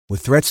With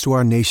threats to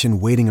our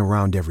nation waiting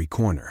around every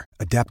corner,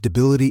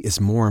 adaptability is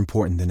more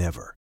important than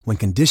ever. When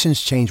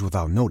conditions change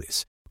without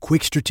notice,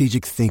 quick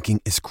strategic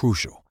thinking is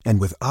crucial.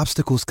 And with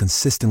obstacles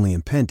consistently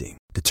impending,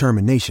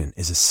 determination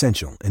is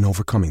essential in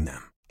overcoming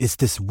them. It's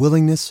this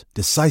willingness,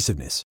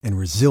 decisiveness, and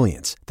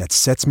resilience that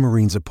sets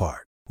Marines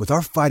apart. With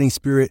our fighting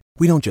spirit,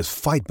 we don't just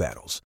fight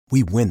battles,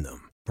 we win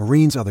them.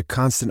 Marines are the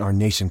constant our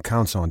nation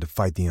counts on to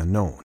fight the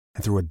unknown.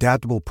 And through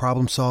adaptable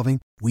problem solving,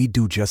 we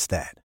do just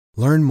that.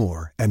 Learn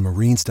more at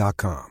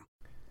marines.com.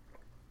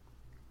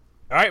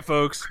 All right,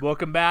 folks,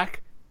 welcome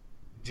back.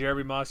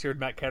 Jeremy Moss here with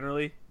Matt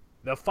Kennerly.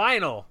 The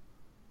final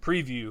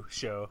preview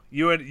show,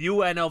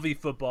 UNLV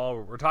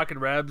football. We're talking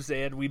Rebs,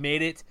 and we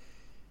made it,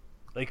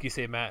 like you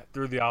say, Matt,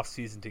 through the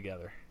offseason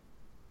together.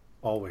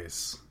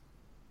 Always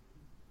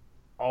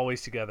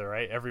Together,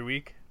 right? Every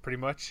week, pretty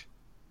much?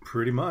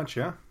 Pretty much,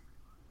 yeah.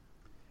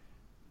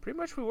 Pretty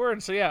much we were.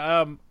 And so,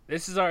 yeah,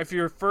 this is if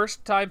you're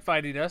first time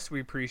finding us, we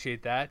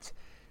appreciate that.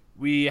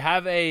 We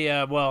have by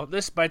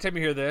the time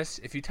you hear this,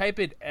 if you type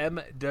in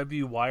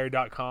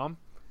mwwire.com,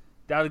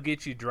 that'll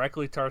get you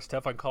directly to our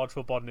stuff on college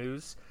football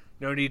news.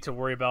 No need to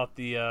worry about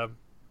the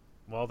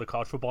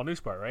college football news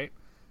part, right?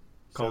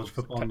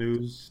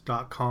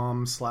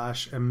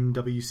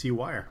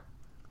 collegefootballnews.com/MWCwire.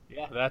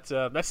 Yeah, that's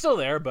still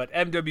there, but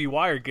MW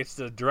Wire gets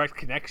the direct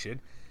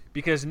connection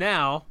because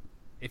now,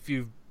 if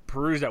you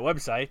peruse that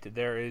website,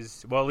 there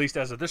is, well, at least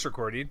as of this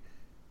recording,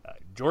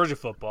 Georgia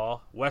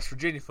football, West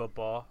Virginia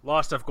football, a lot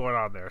of stuff going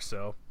on there.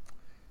 So,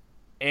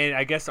 and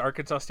I guess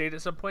Arkansas State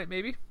at some point,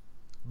 maybe,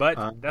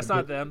 but that's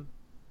not them.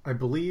 I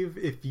believe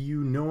if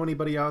you know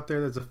anybody out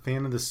there that's a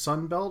fan of the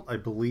Sun Belt, I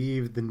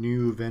believe the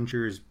new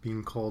venture is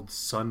being called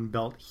Sun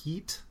Belt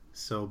Heat.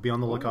 So be on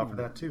the lookout for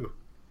that too.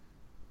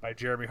 By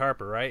Jeremy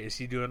Harper, right? Is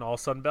he doing all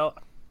Sun Belt?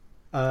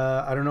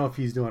 I don't know if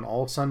he's doing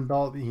all Sun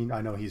Belt.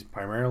 I know he's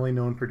primarily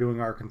known for doing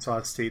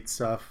Arkansas State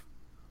stuff.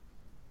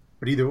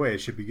 But either way, it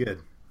should be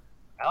good.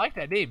 I like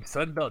that name,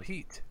 Sun Belt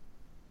Heat.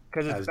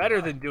 Because it's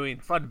better than doing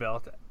Fun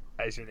Belt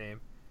as your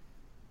name.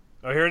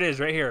 Oh, here it is,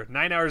 right here.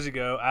 9 hours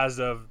ago, as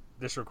of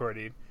this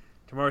recording.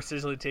 Tomorrow,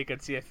 Sizzling take on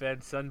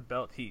CFN Sun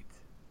Belt Heat.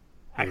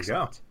 Excellent. There you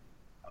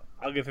go.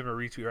 I'll give him a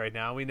retweet right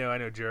now. I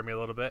know Jeremy a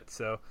little bit,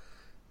 so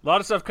a lot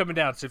of stuff coming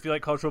down. So if you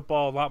like college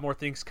football, a lot more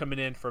things coming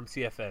in from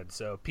CFN.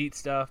 So Pete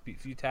stuff, Pete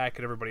Futak,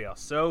 and everybody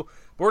else. So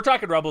we're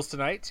talking Rebels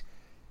tonight.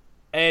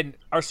 And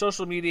our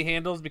social media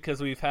handles,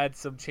 because we've had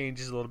some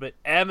changes a little bit,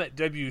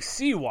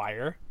 MWC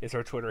Wire is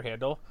our Twitter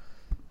handle.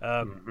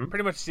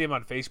 Pretty much see them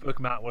on Facebook,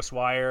 Mountain West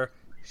Wire,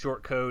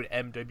 short code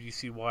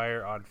MWC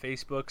Wire on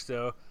Facebook.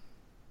 So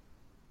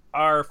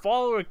our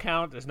follower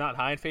count is not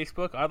high on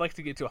Facebook. I'd like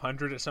to get to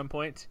 100 at some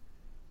point.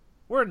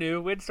 We're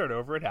new. We'd start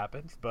over. It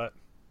happens. But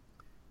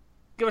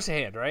give us a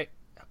hand, right?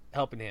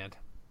 Helping hand.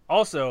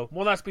 Also,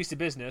 one last piece of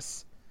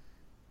business.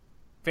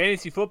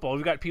 Fantasy football.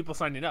 We've got people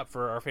signing up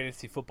for our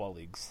fantasy football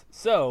leagues.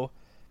 So,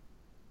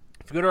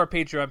 if you go to our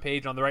Patreon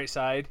page on the right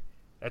side,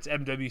 that's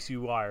MWC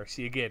Wire.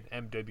 See again,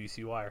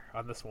 MWC Wire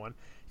on this one.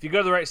 If you go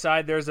to the right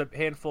side, there's a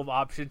handful of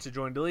options to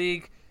join the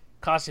league.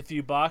 Costs a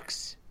few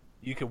bucks.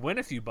 You can win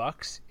a few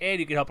bucks, and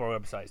you can help our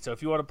website. So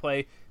if you want to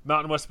play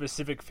Mountain West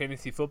specific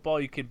fantasy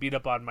football, you can beat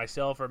up on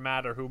myself or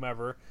Matt or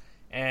whomever,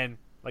 and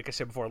like I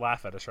said before,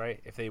 laugh at us, right?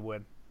 If they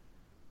win.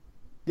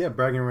 Yeah,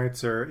 bragging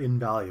rights are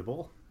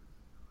invaluable.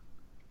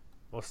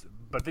 Well,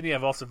 but then you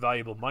have also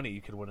valuable money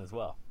you can win as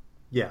well.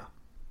 Yeah.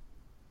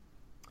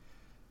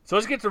 So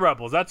let's get to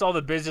Rebels. That's all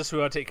the business we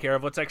want to take care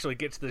of. Let's actually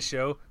get to the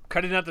show.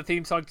 Cutting out the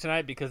theme song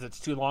tonight because it's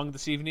too long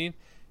this evening,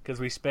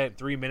 because we spent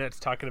 3 minutes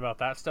talking about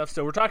that stuff.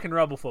 So we're talking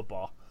Rebel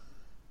football.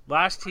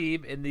 Last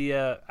team in the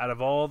out of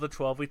all the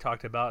 12 we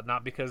talked about,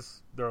 not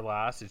because they're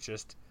last. It's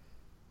just,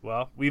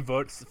 well,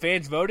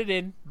 fans voted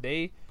in.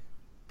 They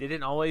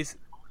didn't always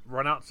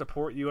run out and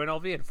support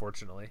UNLV,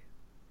 unfortunately.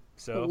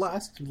 So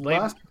last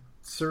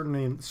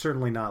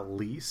certainly not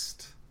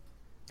least.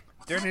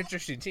 They're an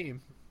interesting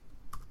team.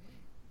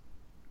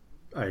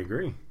 I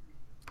agree.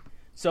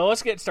 So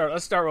let's get started.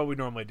 Let's start what we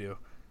normally do.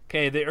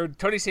 Okay,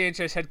 Tony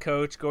Sanchez, head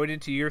coach, going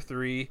into year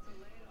 3.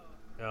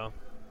 No.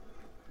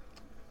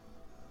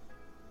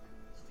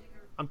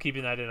 I'm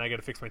keeping that in. I got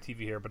to fix my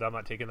TV here, but I'm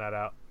not taking that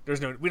out.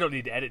 We don't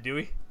need to edit, do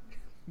we?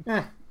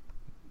 I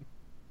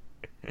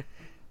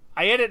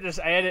edit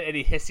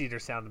any hissing or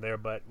sound in there,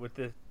 but with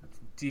the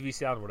TV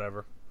sound,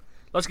 whatever.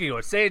 Let's get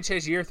going.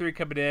 Sanchez, year 3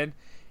 coming in.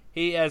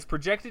 He has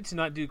projected to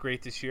not do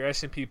great this year.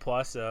 S&P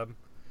Plus,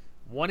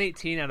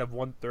 118 out of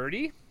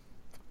 130.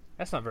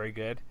 That's not very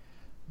good.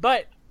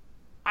 But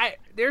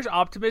there's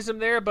optimism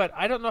there, but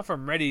I don't know if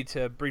I'm ready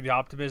to bring the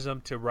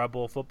optimism to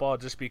Rebel football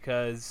just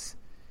because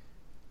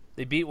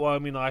they beat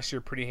Wyoming last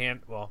year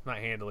not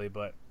handily,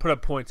 but put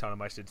up points on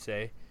them, I should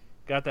say.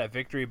 Got that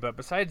victory, but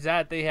besides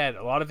that, they had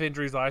a lot of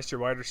injuries last year,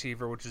 wide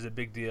receiver, which is a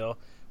big deal.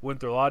 Went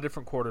through a lot of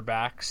different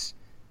quarterbacks.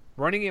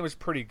 Running game was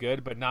pretty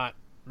good, but not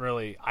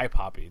really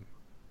eye-popping.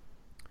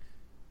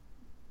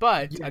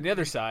 But on the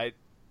other side,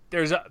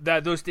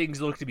 those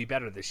things look to be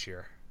better this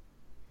year.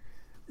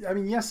 I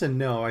mean, yes and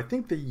no. I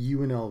think that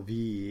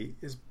UNLV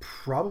is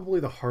probably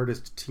the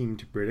hardest team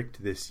to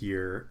predict this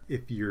year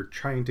if you're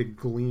trying to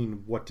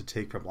glean what to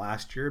take from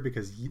last year,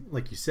 because,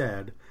 like you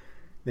said,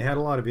 they had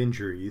a lot of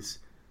injuries,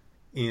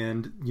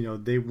 and,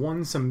 they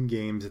won some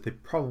games that they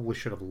probably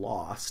should have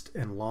lost,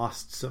 and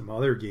lost some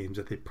other games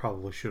that they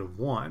probably should have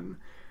won.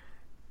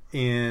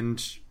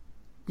 And,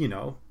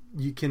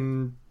 you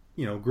can,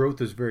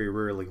 growth is very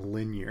rarely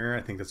linear.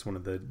 I think that's one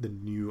of the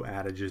new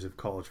adages of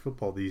college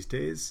football these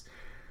days.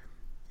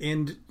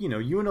 And,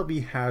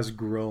 UNLV has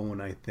grown,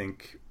 I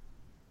think,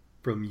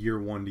 from year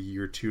one to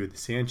year two of the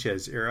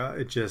Sanchez era.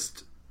 It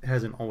just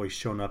hasn't always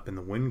shown up in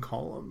the win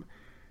column.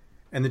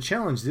 And the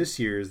challenge this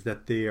year is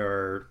that they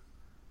are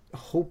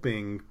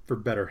hoping for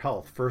better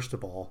health, first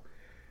of all,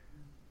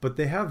 but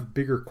they have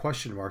bigger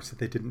question marks that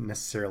they didn't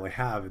necessarily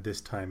have at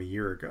this time a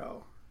year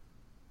ago.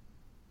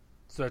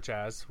 Such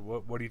as?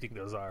 What do you think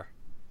those are?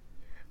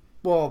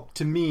 Well,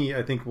 to me,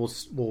 I think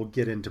we'll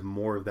get into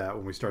more of that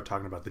when we start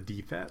talking about the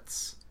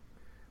defense.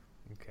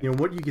 Okay.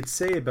 What you could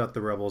say about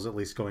the Rebels, at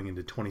least going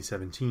into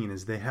 2017,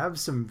 is they have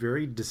some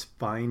very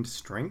defined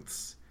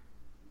strengths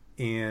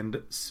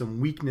and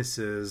some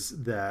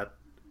weaknesses that,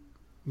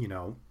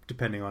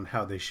 depending on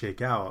how they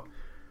shake out,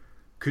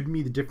 could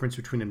be the difference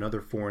between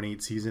another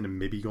 4-8 season and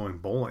maybe going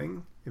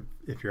bowling,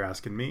 if you're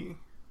asking me.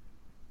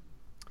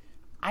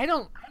 I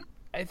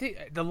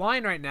think the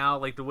line right now,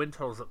 like the win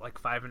total is at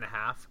like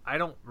 5.5. I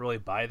don't really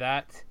buy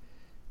that,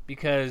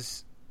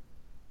 because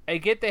I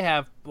get they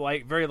have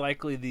very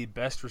likely the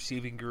best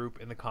receiving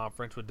group in the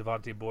conference with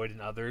Devontae Boyd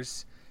and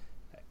others,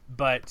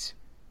 but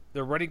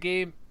the running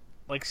game,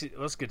 let's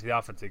get to the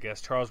offense, I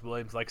guess. Charles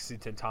Williams,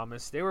 Lexington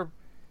Thomas, they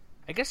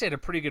had a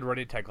pretty good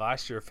running attack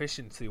last year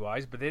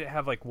efficiency-wise, but they didn't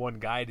have one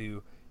guy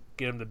to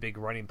get them the big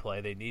running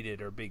play they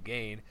needed or big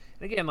gain.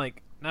 And again,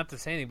 not to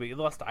say anything, but you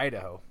lost to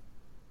Idaho.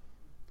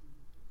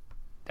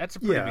 That's a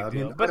pretty big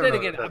deal. But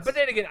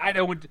then again,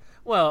 Idaho would,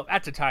 well,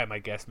 at the time, I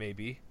guess,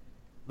 maybe,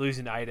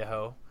 losing to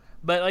Idaho.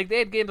 But, they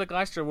had games like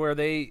last year where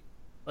they,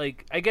 I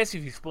guess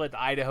if you split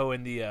the Idaho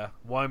and the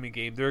Wyoming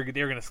game, they're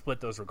going to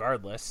split those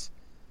regardless,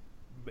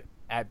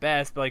 at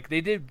best. But, they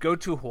did go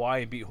to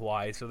Hawaii and beat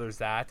Hawaii, so there's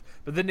that.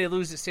 But then they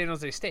lose to San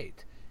Jose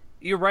State.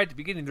 You're right at the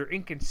beginning. Their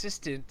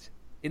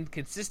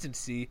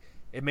inconsistency,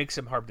 it makes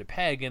them hard to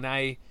peg.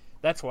 And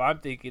that's why I'm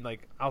thinking,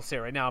 I'll say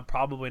right now, I'm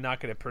probably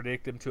not going to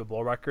predict them to a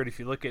bowl record. If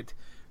you look at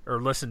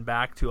or listen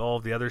back to all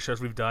of the other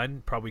shows we've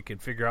done, probably can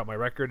figure out my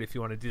record if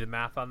you want to do the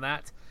math on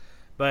that.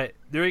 But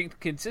their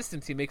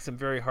inconsistency makes them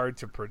very hard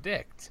to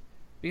predict.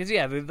 Because,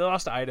 they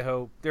lost to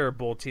Idaho. They're a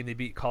bowl team. They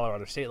beat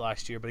Colorado State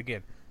last year. But,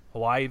 again,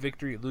 Hawaii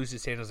victory, lose to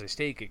San Jose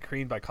State, get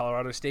creamed by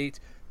Colorado State,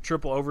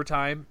 triple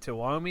overtime to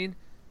Wyoming.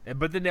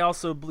 But then they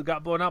also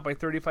got blown out by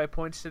 35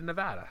 points to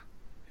Nevada.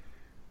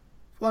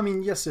 Well, I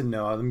mean, yes and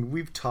no. I mean,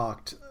 we've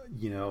talked,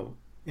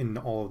 in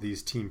all of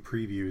these team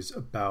previews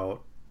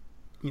about,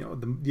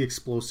 the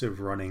explosive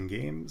running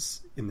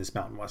games in this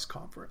Mountain West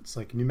Conference.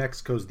 New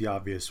Mexico's the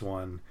obvious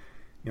one.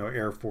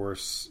 Air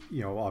Force,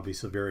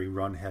 obviously very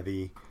run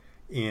heavy,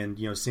 and,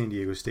 San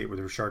Diego State with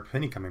Rashard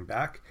Penny coming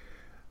back.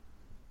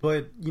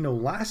 But,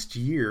 last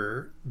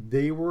year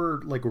they were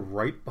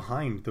right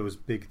behind those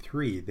big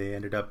three. They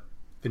ended up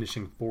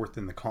finishing fourth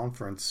in the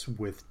conference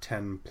with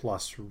 10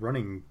 plus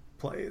running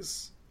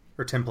plays,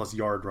 or 10 plus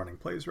yard running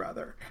plays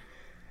rather.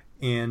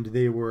 And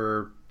they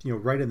were,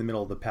 right in the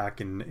middle of the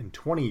pack in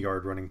 20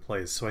 yard running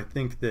plays. So I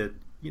think that,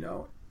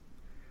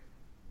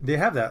 they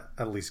have that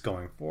at least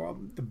going for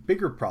them. The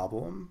bigger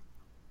problem,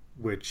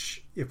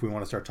 which if we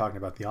want to start talking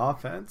about the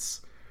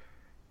offense,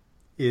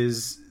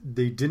 is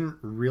they didn't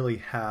really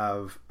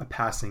have a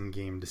passing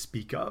game to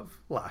speak of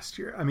last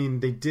year. I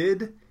mean, they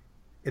did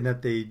in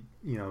that they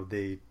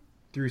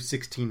threw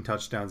 16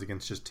 touchdowns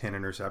against just 10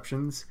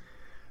 interceptions.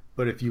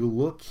 But if you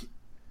look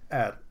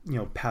at,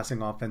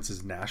 passing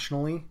offenses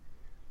nationally,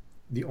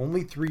 the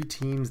only three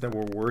teams that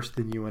were worse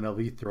than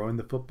UNLV throwing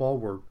the football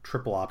were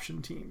triple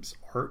option teams: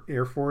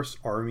 Air Force,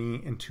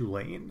 Army, and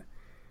Tulane.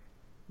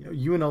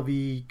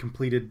 UNLV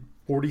completed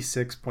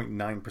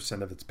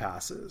 46.9% of its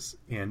passes,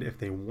 and if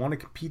they want to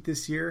compete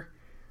this year,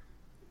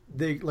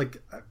 they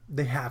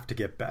have to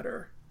get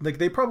better.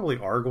 They probably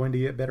are going to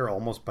get better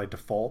almost by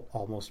default,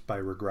 almost by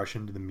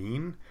regression to the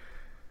mean.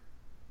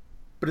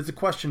 But it's a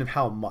question of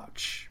how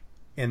much,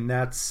 and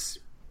that's,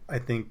 I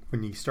think,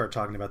 when you start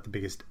talking about the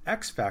biggest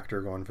X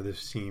factor going for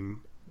this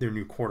team, their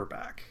new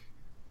quarterback.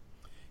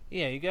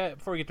 Yeah,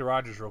 before we get to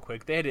Rodgers real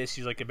quick, they had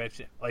issues like I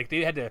mentioned.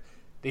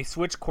 They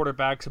switched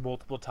quarterbacks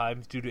multiple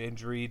times due to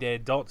injury. They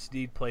had Dalton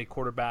Sneed play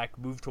quarterback,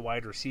 move to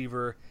wide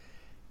receiver.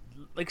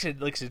 Like I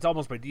said, it's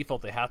almost by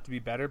default they have to be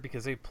better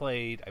because they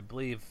played, I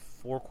believe,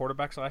 4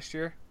 quarterbacks last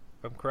year,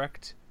 if I'm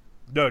correct.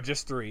 No,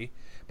 just 3.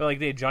 But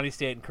they had Johnny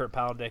Stanton, Kurt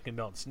Palandek, and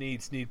Dalton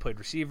Sneed. Sneed played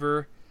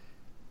receiver.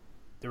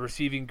 The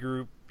receiving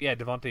group,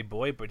 Devontae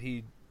Boyd, but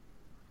he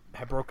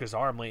had broke his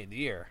arm late in the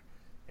year.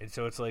 And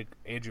so it's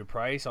Andrew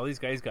Price, all these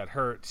guys got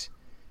hurt.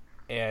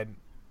 And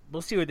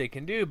we'll see what they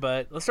can do,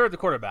 but let's start with the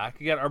quarterback.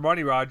 You got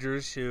Armani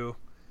Rodgers, who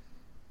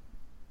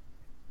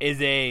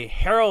is a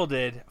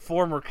heralded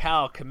former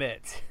Cal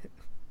commit.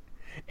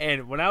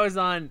 And when I was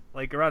on,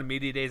 like, around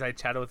media days, I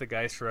chatted with the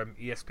guys from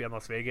ESPN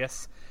Las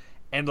Vegas.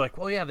 And, like,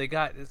 well, yeah, they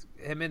got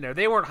him in there.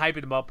 They weren't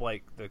hyping him up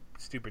like the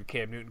stupid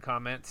Cam Newton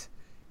comments.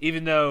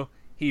 Even though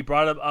he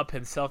brought him up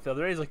himself the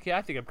other day. He's like, yeah,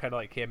 I think I'm kind of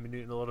like Cam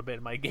Newton a little bit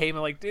in my game.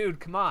 I'm like,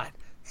 dude, come on.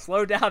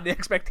 Slow down the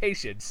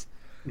expectations.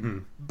 Mm-hmm.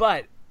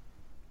 But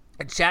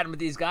chatting with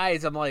these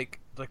guys, I'm like,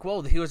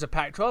 well, he was a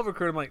Pac-12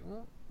 recruit. I'm like,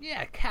 well,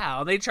 yeah,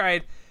 Cal. And they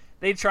tried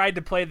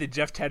to play the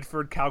Jeff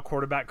Tedford Cal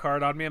quarterback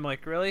card on me. I'm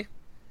like, really?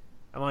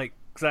 I'm like,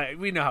 because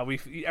we know how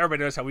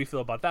everybody knows how we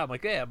feel about that. I'm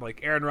like, yeah, I'm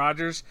like Aaron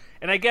Rodgers.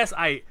 And I guess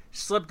I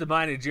slipped the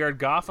mind of Jared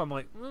Goff. I'm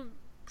like,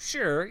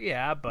 sure,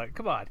 yeah, but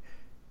come on.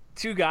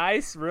 Two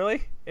guys,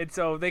 really? And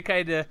so they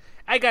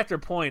I got their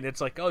point.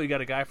 It's like, oh, you got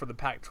a guy from the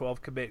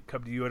Pac-12 commit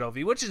come to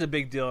UNLV, which is a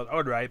big deal in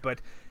own right,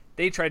 but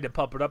they tried to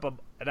pump it up,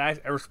 and I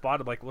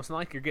responded like, well, it's not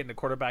like you're getting a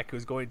quarterback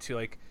who's going to,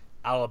 like,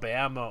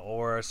 Alabama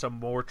or some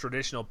more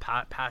traditional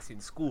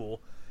passing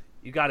school.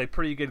 You got a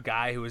pretty good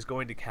guy who was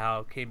going to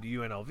Cal, came to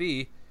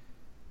UNLV,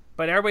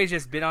 but everybody's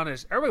just been on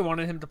everybody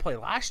wanted him to play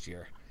last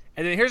year.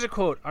 And then here's a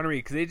quote, Henri,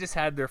 because they just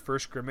had their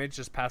first scrimmage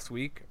this past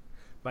week.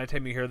 By the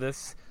time you hear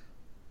this,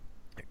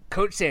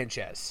 Coach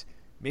Sanchez,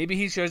 maybe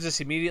he shows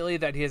us immediately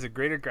that he has a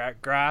greater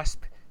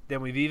grasp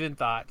than we've even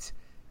thought.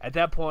 At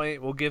that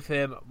point, we'll give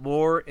him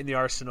more in the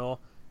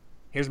arsenal.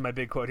 Here's my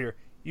big quote here.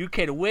 You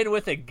can win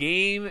with a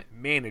game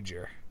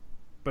manager,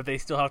 but they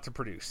still have to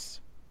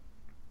produce.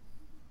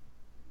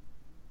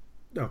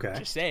 Okay. I'm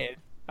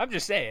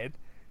just saying.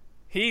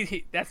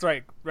 He that's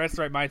right. That's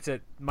the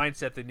right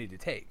mindset they need to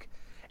take.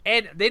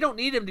 And they don't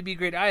need him to be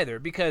great either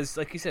because,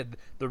 like you said,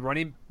 the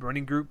running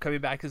group coming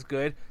back is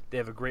good. They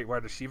have a great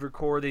wide receiver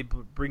core. They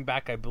bring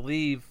back, I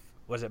believe,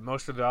 was it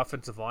most of the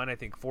offensive line? I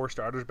think 4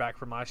 starters back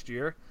from last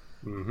year.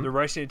 Mm-hmm. The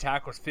rushing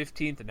attack was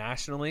 15th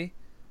nationally.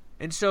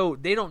 And so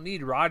they don't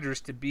need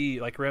Rodgers to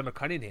be like Randall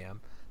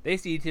Cunningham. They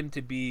need him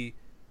to be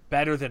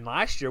better than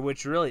last year,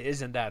 which really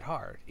isn't that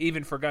hard,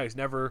 even for guys who's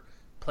never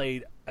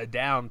played a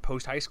down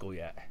post-high school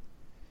yet.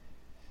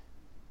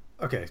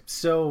 Okay,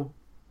 so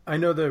I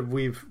know that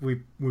we've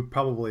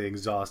probably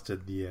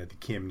exhausted the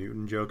Cam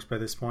Newton jokes by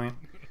this point.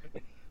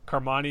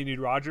 Carmani need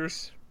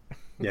Rodgers.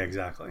 Yeah,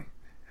 exactly.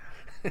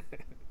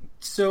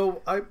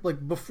 So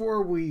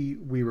before we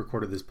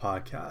recorded this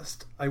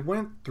podcast, I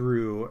went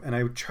through and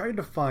I tried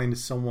to find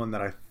someone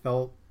that I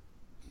felt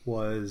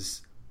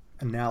was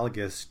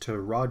analogous to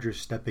Rodgers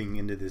stepping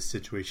into this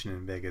situation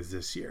in Vegas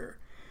this year.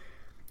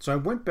 So I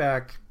went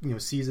back,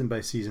 season by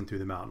season through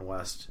the Mountain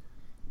West,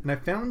 and I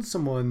found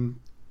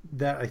someone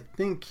that I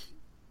think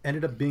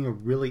ended up being a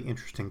really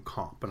interesting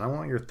comp, and I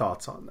want your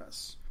thoughts on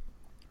this.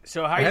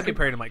 So how are you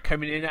comparing him? Like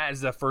coming in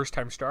as a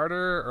first-time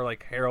starter or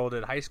like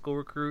heralded high school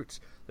recruits?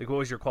 Like what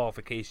was your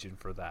qualification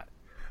for that?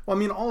 Well, I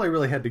mean, all I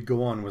really had to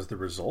go on was the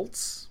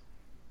results.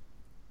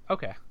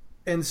 Okay.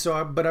 And so,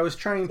 I was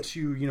trying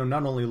to,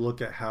 not only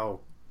look at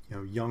how,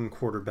 young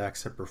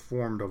quarterbacks have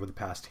performed over the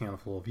past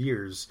handful of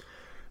years,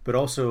 but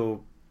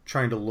also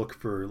trying to look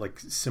for like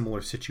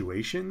similar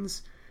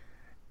situations.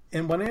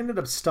 And what I ended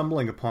up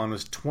stumbling upon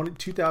was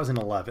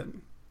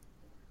 2011,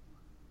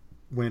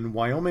 when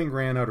Wyoming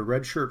ran out a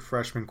redshirt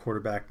freshman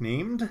quarterback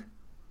named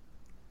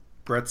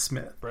Brett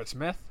Smith. Brett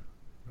Smith?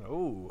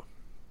 Oh.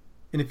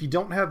 And if you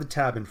don't have the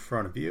tab in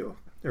front of you,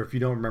 or if you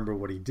don't remember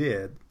what he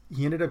did,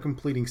 he ended up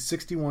completing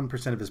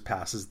 61% of his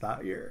passes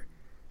that year.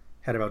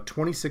 Had about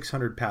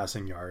 2,600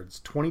 passing yards,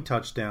 20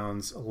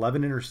 touchdowns,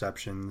 11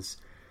 interceptions.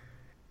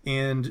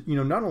 And,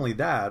 not only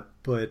that,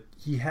 but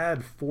he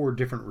had 4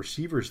 different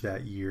receivers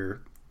that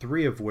year,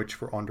 3 of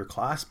which were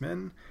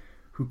underclassmen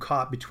who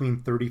caught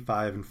between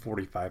 35 and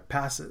 45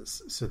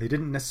 passes. So they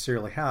didn't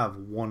necessarily have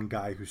one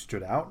guy who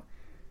stood out,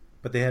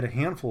 but they had a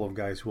handful of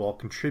guys who all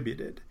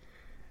contributed.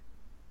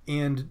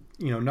 And,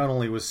 not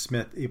only was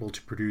Smith able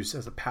to produce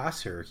as a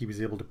passer, he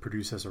was able to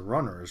produce as a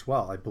runner as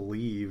well. I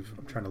believe,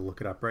 I'm trying to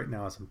look it up right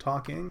now as I'm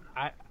talking.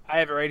 I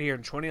have it right here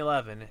in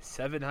 2011,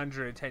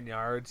 710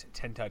 yards,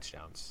 10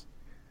 touchdowns.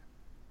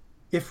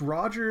 If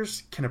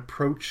Rodgers can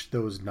approach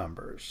those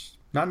numbers,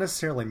 not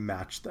necessarily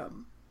match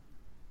them,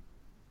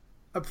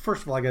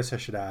 first of all, I guess I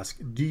should ask,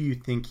 do you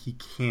think he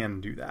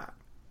can do that?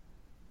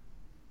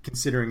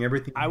 Considering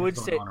everything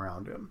that's going on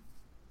around him.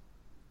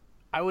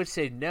 I would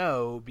say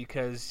no,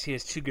 because he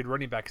has 2 good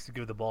running backs to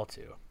give the ball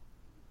to.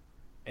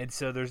 And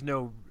so there's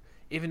no,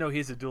 even though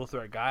he's a dual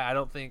threat guy, I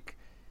don't think,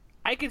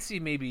 I could see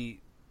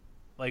maybe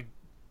like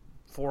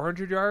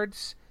 400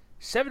 yards.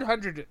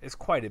 700 is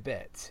quite a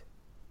bit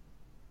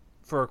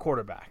for a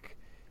quarterback.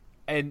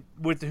 And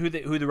with who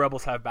the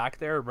Rebels have back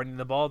there running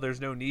the ball,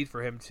 there's no need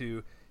for him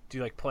to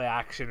do like play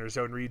action or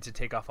zone reads to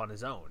take off on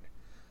his own.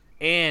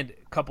 And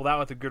couple that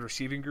with the good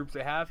receiving group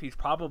they have, he's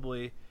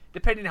probably,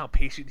 depending on how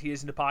patient he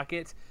is in the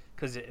pocket,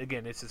 because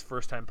again, it's his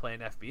first time playing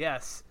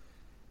FBS,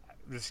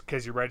 just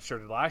because he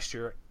redshirted last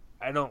year,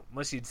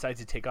 unless he decides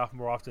to take off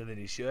more often than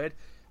he should,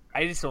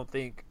 I don't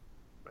think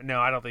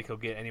he'll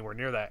get anywhere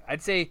near that.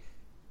 I'd say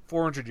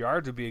 400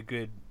 yards would be a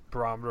good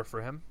barometer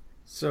for him.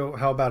 So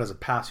how about as a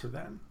passer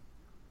then?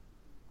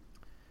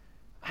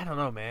 I don't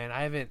know, man.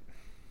 I haven't.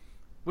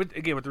 With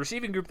the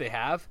receiving group they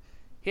have,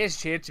 he has a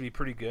chance to be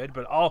pretty good.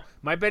 But all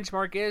my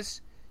benchmark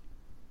is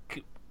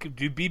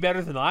could be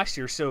better than last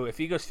year. So if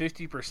he goes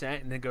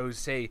 50% and then goes,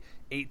 say,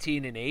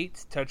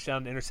 18-8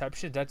 touchdown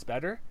interceptions, that's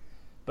better.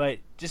 But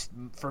just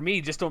for me,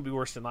 just don't be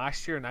worse than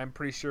last year, and I'm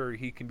pretty sure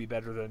he can be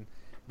better than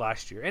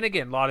last year. And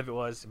again, a lot of it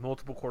was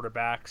multiple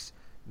quarterbacks,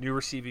 new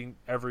receivers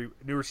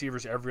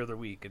every other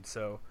week, and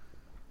so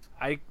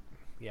I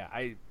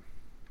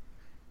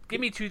give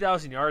me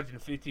 2,000 yards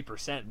and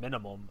 50%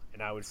 minimum,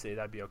 and I would say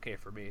that'd be okay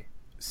for me.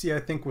 See,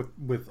 I think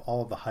with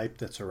all the hype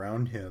that's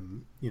around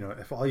him,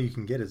 if all you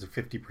can get is a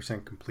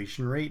 50%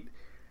 completion rate,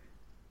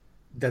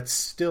 that's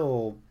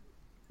still,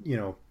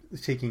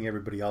 taking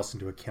everybody else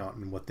into account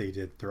and what they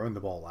did throwing the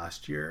ball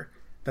last year.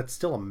 That's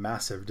still a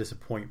massive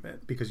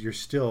disappointment because you're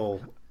still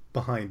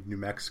behind New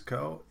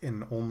Mexico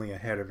and only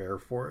ahead of Air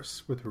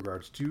Force with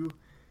regards to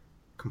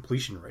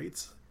completion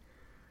rates.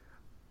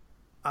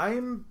 I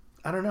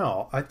don't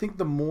know. I think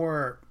the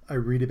more I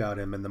read about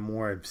him and the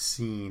more I've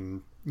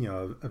seen,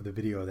 of the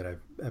video that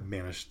I've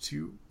managed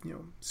to,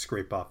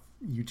 scrape off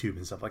YouTube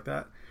and stuff like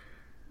that,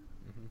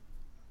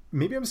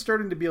 maybe I'm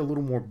starting to be a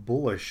little more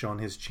bullish on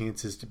his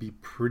chances to be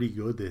pretty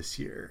good this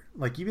year.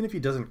 Like, even if he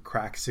doesn't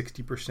crack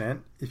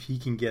 60%, if he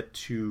can get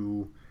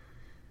to,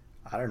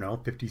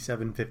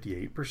 57,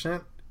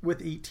 58% with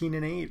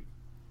 18-8,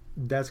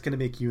 that's going to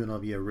make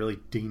UNLV a really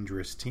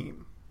dangerous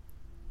team.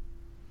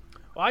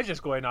 Well, I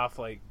just going off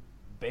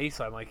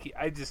baseline.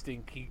 I just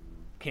think he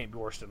can't be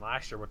worse than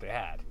last year what they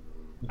had.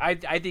 I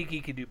think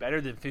he could do better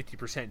than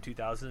 50%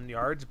 2,000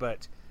 yards,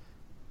 but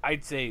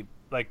I'd say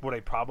what I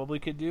probably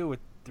could do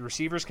with the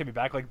receivers coming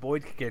back,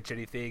 Boyd could catch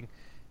anything,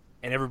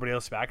 and everybody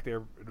else back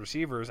there,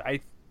 receivers. I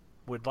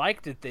would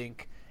like to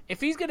think if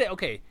he's gonna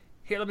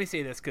here, let me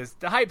say this because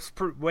the hype's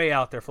way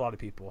out there for a lot of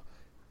people.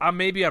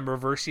 Maybe I'm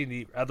reversing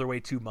the other way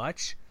too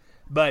much,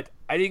 but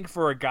I think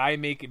for a guy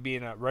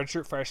being a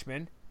redshirt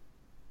freshman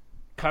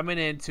coming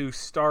in to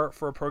start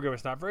for a program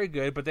that's not very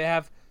good, but they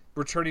have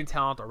returning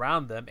talent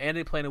around them, and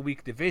they play in a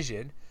weak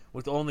division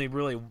with only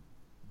really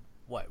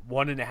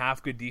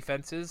 1.5 good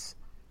defenses,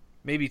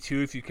 maybe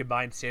 2 if you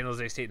combine San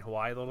Jose State and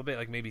Hawaii a little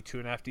bit, maybe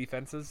 2.5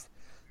 defenses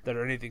that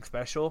are anything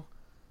special.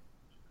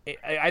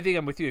 I think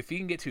I'm with you. If he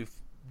can get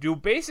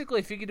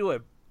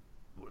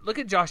look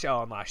at Josh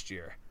Allen last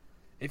year.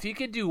 If he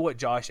could do what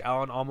Josh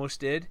Allen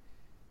almost did,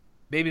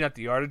 maybe not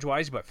the yardage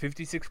wise, but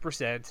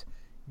 56%,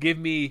 give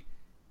me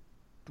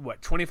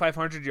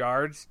 2,500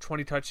 yards,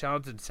 20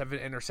 touchdowns, and 7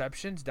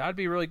 interceptions, that would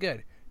be really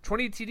good.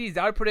 20 TDs,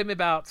 that would put him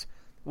about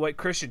what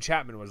Christian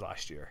Chapman was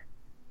last year,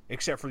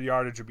 except for the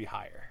yardage would be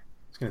higher.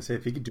 I was going to say,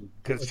 if he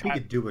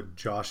could do what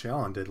Josh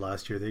Allen did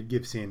last year, they'd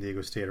give San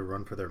Diego State a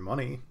run for their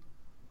money.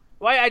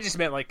 Well, I just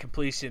meant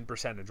completion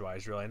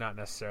percentage-wise, really, not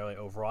necessarily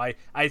overall.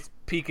 I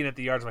peeking at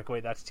the yards,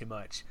 wait, that's too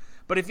much.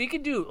 But if he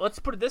can let's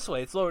put it this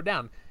way, let's lower it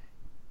down.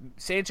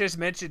 Sanchez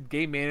mentioned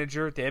game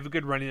manager. They have a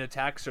good running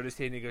attack, so does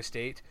San Diego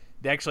State.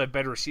 They actually have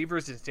better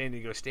receivers than San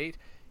Diego State.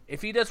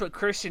 If he does what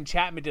Christian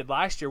Chapman did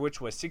last year,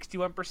 which was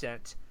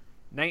 61%,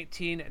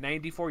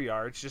 1,994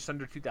 yards, just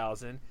under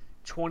 2,000,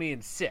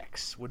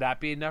 20-6, would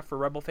that be enough for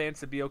Rebel fans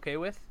to be okay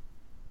with?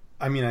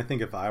 I mean, I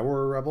think if I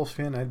were a Rebels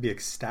fan, I'd be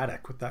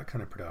ecstatic with that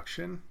kind of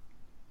production.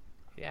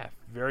 Yeah,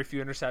 very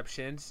few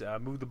interceptions,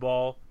 move the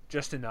ball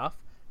just enough.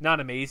 Not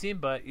amazing,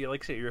 but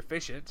like I said, you're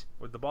efficient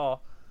with the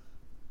ball.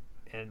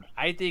 And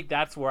I think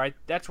that's where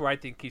I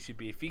think he should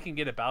be. If he can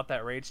get about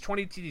that range,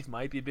 20 TDs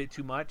might be a bit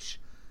too much,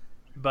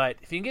 but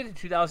if he can get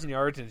to 2,000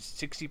 yards and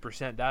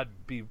 60%,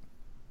 that'd be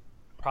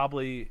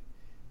probably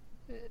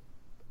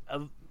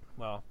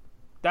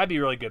that'd be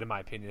really good in my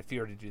opinion if he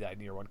were to do that in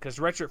year one. Because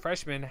redshirt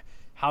freshmen,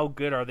 how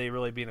good are they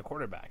really being a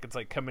quarterback? It's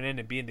like coming in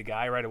and being the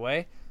guy right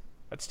away.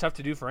 That's tough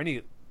to do for any.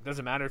 It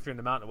doesn't matter if you're in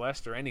the Mountain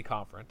West or any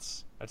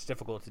conference. That's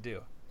difficult to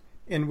do.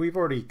 And we've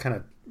already kind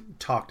of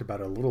talked about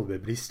it a little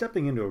bit, but he's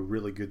stepping into a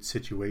really good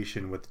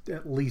situation with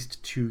at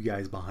least 2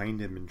 guys behind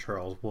him in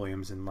Charles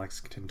Williams and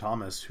Lexington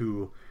Thomas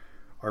who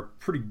are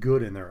pretty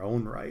good in their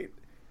own right.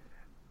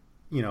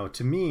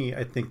 To me,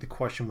 I think the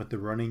question with the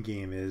running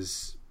game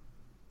is,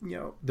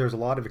 there's a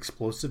lot of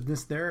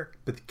explosiveness there,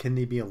 but can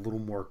they be a little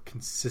more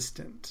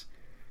consistent?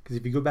 Because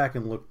if you go back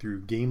and look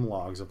through game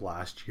logs of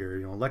last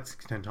year,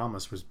 Lexington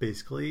Thomas was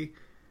basically,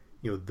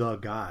 the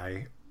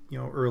guy.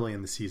 Early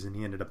in the season,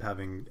 he ended up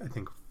having, I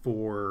think,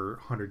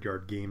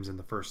 400-yard games in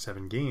the first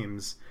 7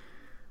 games.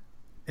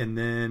 And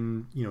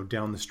then,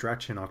 down the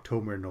stretch in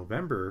October and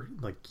November,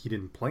 he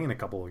didn't play in a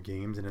couple of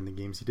games. And in the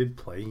games he did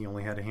play, he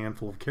only had a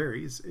handful of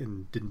carries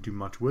and didn't do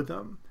much with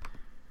them.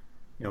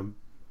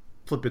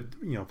 Flip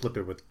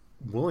it with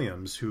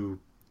Williams, who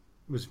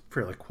was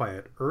fairly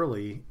quiet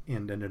early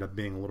and ended up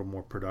being a little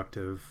more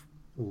productive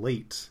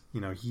late.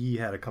 He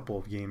had a couple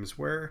of games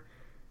where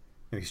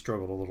he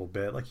struggled a little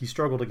bit. He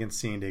struggled against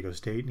San Diego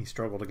State and he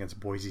struggled against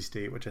Boise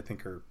State, which I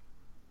think are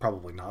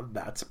probably not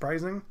that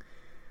surprising.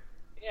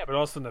 Yeah, but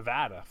also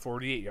Nevada,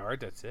 48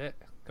 yards, that's it.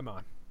 Come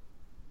on.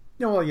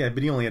 No, well, yeah,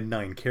 but he only had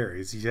 9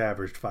 carries. He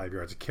averaged 5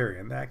 yards a carry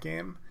in that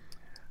game.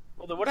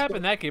 Well, then what happened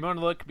in that game? I want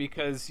to look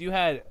because you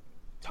had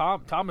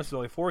Thomas with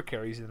only 4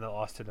 carries and they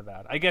lost to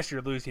Nevada. I guess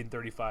you're losing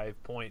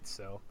 35 points,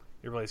 so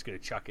you're really just going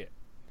to chuck it.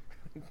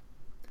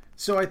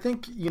 So I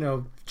think,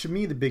 to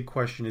me the big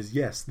question is,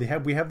 yes,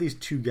 we have these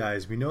 2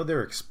 guys. We know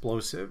they're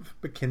explosive,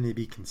 but can they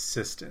be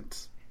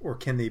consistent? Or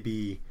can they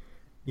be,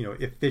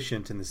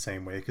 efficient in the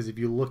same way? Because if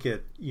you look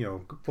at,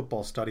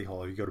 Football Study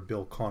Hall, you go to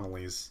Bill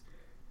Connolly's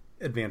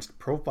advanced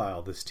profile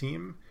of this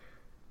team,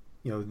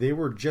 they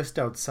were just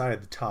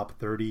outside the top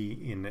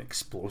 30 in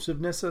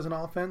explosiveness as an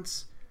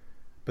offense,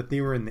 but they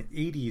were in the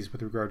 80s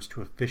with regards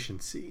to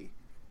efficiency.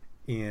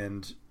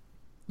 And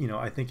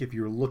I think if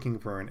you're looking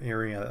for an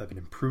area of an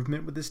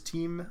improvement with this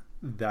team,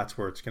 that's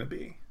where it's going to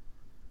be.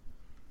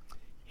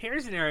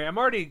 Here's an area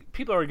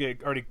people are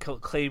already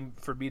claim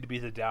for me to be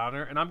the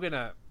downer, and I'm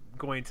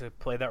going to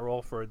play that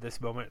role for this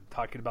moment,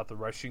 talking about the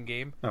rushing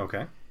game.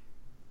 Okay.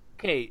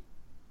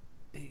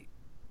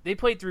 They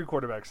played 3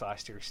 quarterbacks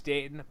last year: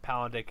 Staten,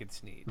 Palandek, and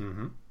Snead.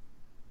 Mm-hmm.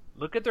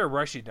 Look at their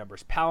rushing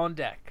numbers.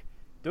 Palandek,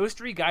 those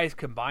 3 guys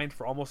combined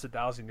for almost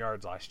 1,000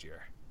 yards last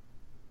year.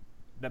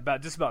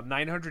 About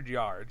 900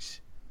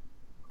 yards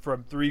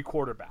from 3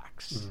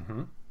 quarterbacks.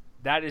 Mm-hmm.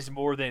 That is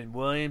more than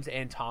Williams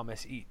and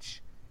Thomas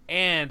each.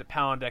 And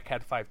Palandek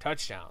had 5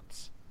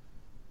 touchdowns.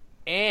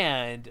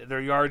 And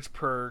their yards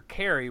per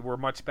carry were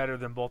much better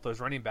than both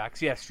those running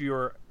backs. Yes,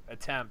 fewer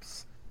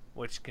attempts,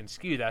 which can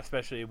skew that,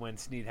 especially when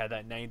Snead had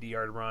that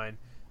 90-yard run.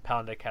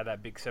 Palandek had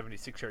that big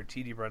 76-yard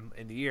TD run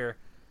in the year.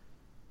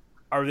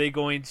 Are they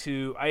going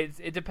to...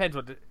 it depends.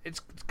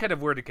 It's kind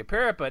of weird to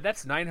compare it, but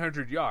that's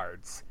 900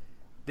 yards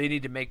they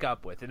need to make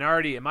up with. And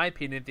already, in my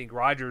opinion, I think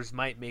Rodgers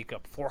might make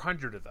up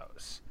 400 of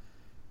those.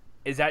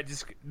 Is that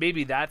just...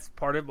 Maybe that's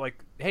part of,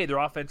 hey, their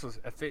offense was...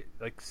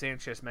 Like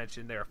Sanchez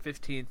mentioned, they're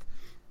 15th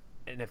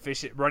in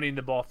running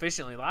the ball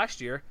efficiently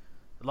last year.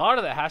 A lot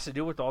of that has to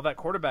do with all that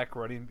quarterback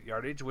running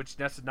yardage, which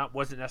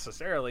wasn't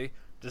necessarily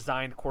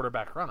designed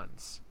quarterback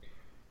runs.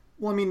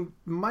 Well, I mean,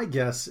 my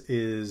guess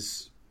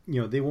is,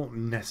 they won't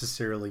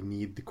necessarily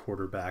need the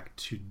quarterback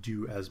to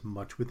do as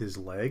much with his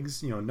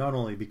legs, not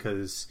only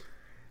because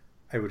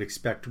I would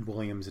expect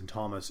Williams and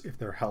Thomas, if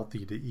they're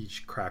healthy, to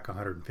each crack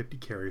 150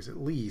 carries at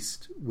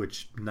least,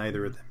 which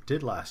neither of them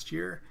did last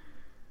year.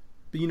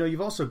 But,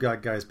 you've also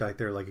got guys back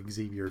there like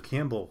Xavier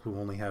Campbell, who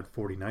only had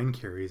 49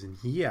 carries, and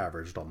he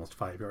averaged almost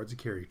 5 yards a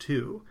carry,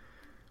 too.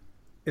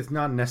 It's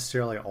not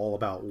necessarily all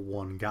about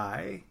one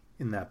guy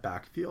in that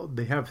backfield.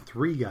 They have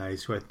 3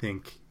 guys who I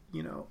think,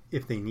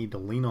 if they need to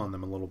lean on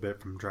them a little bit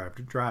from drive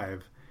to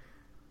drive,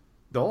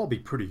 they'll all be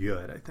pretty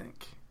good, I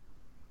think.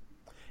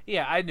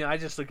 Yeah, I know. I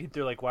was just looking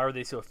through, why were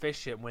they so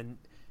efficient when...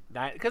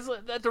 Because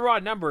the raw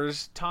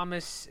numbers,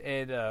 Thomas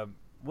and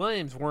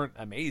Williams weren't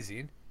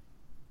amazing.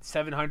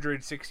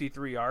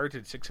 763 yards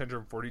and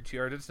 642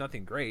 yards. It's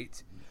nothing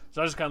great.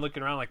 So I was just kind of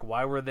looking around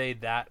why were they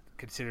that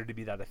considered to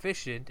be that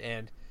efficient?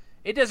 And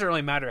it doesn't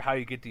really matter how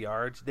you get the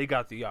yards. They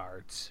got the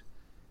yards.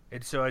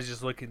 And so I was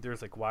just looking through,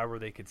 why were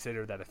they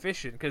considered that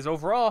efficient? Because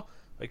overall,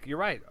 you're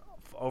right,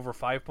 over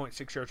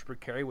 5.6 yards per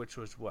carry, which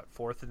was,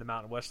 4th in the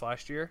Mountain West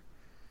last year?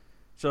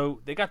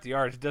 So they got the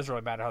yards. It doesn't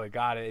really matter how they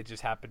got it. It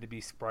just happened to be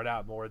spread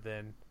out more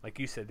than, like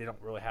you said, they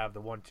don't really have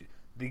the 1-2.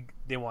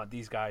 They want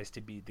these guys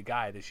to be the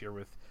guy this year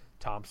with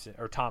Thomas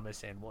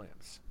and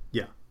Williams.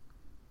 Yeah.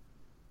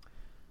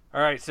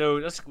 All right, so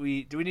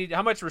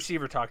how much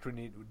receiver talk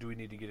do we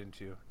need to get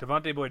into?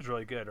 Devontae Boyd's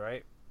really good,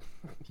 right?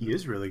 He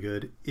is really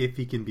good if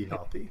he can be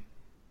healthy.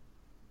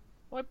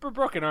 Well, a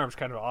broken arm's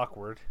kind of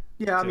awkward.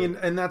 Yeah, I mean,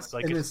 and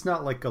it's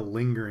not like a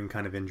lingering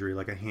kind of injury,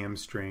 like a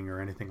hamstring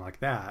or anything like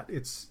that.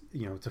 It's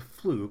it's a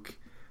fluke.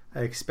 I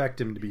expect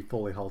him to be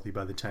fully healthy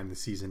by the time the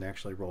season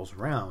actually rolls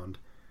around.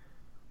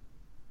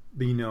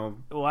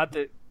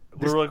 But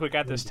really quick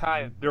at this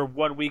time, they're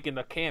 1 week in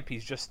the camp.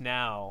 He's just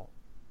now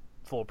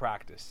full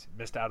practice.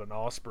 Missed out on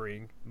all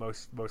spring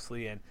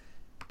mostly, and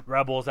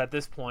Rebels at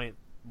this point,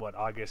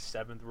 August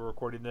 7th we're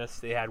recording this,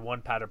 they had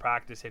 1 pad of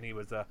practice and he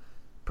was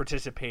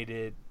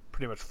participated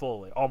pretty much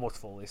almost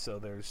fully.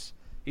 So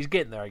he's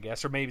getting there, I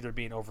guess, or maybe they're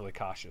being overly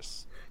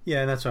cautious.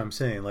 Yeah, and that's what I'm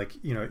saying.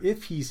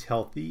 If he's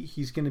healthy,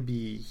 he's going to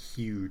be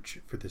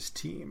huge for this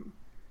team.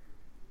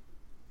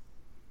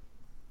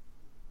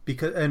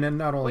 And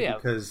not only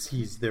because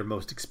he's their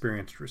most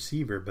experienced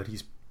receiver, but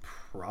he's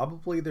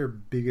probably their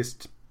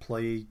biggest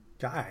play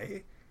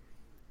guy.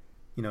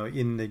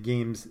 In the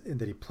games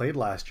that he played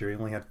last year, he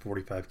only had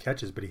 45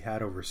 catches, but he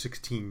had over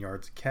 16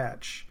 yards a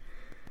catch.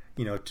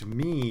 To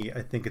me,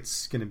 I think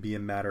it's going to be a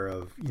matter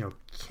of,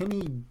 can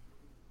he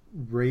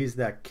raise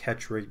that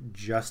catch rate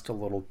just a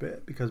little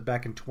bit? Because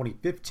back in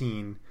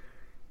 2015,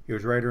 he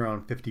was right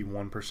around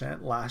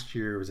 51%. Last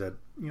year, it was at,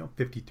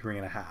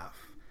 53.5%.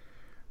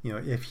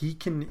 If he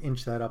can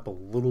inch that up a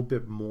little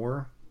bit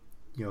more,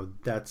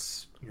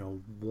 that's,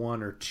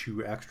 1 or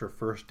 2 extra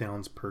first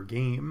downs per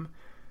game.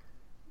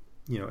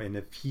 And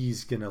if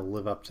he's going to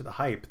live up to the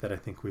hype that I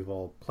think we've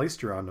all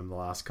placed around him the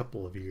last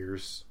couple of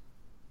years,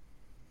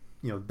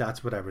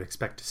 that's what I would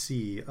expect to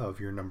see of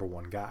your number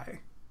 1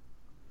 guy.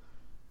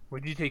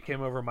 Would you take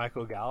him over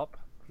Michael Gallup?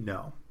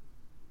 No.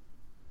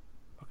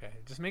 Okay,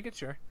 just making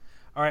sure.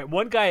 All right,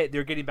 one guy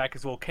they're getting back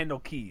as well, Kendall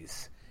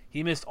Keys.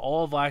 He missed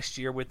all of last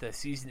year with a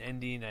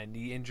season-ending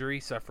knee injury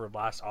suffered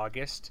last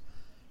August.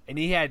 And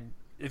he had,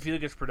 if you look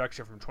at his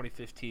production from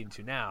 2015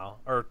 to now,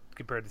 or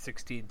compared to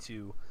 16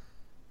 to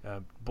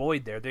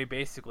Boyd there, they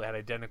basically had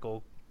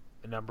identical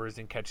numbers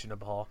in catching the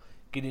ball.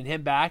 Getting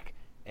him back,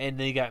 and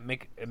then you got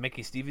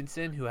Mickey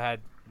Stevenson, who had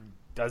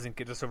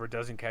just over a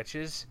dozen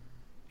catches.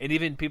 And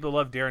even people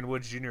love Darren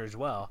Woods Jr. as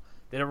well.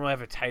 They don't really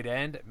have a tight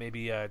end,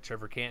 maybe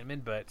Trevor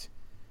Cantman, but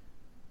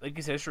like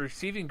you said, it's a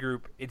receiving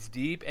group. It's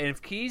deep, and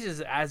if Keys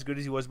is as good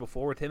as he was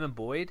before with him and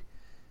Boyd,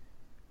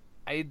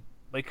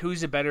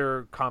 who's a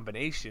better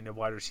combination of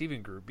wide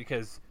receiving group?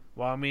 Because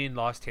Wyoming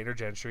lost Tanner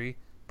Gentry,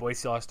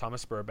 Boise lost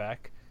Thomas Spurbeck,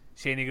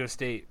 San Diego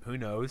State, who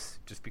knows?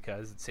 Just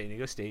because it's San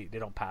Diego State, they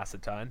don't pass a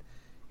ton.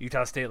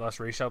 Utah State lost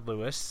Rashad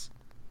Lewis.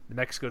 New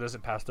Mexico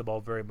doesn't pass the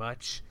ball very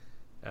much.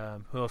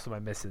 Who else am I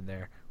missing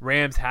there?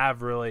 Rams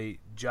have really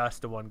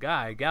just the one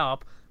guy,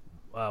 Gallup.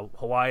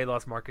 Hawaii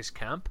lost Marcus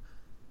Kemp.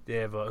 They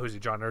have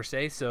John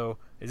Irsay. So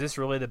is this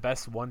really the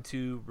best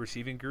 1-2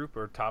 receiving group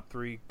or top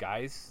 3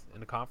 guys in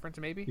the conference?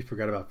 Maybe you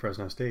forgot about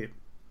Fresno State.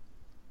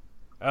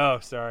 Oh,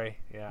 sorry.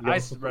 Yeah, I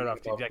read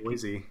off to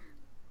Boise.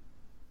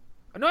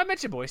 No, I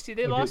mentioned Boise.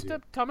 They lost to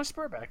Thomas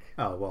Spurbeck.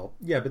 Oh well,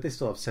 yeah, but they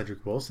still have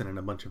Cedric Wilson and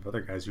a bunch of other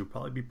guys who would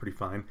probably be pretty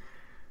fine.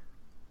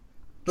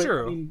 But,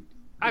 true.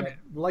 I mean,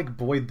 like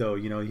Boyd, though,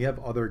 you have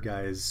other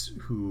guys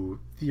who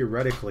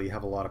theoretically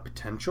have a lot of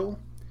potential.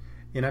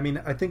 And I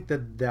mean, I think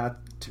that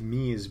to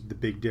me is the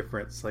big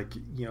difference. Like,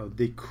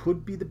 they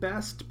could be the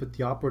best, but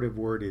the operative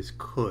word is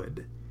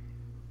could.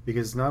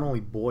 Because it's not only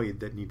Boyd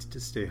that needs to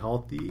stay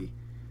healthy.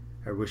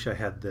 I wish I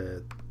had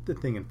the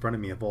thing in front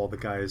of me of all the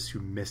guys who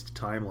missed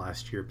time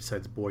last year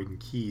besides Boyd and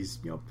Keys.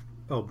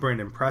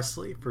 Brandon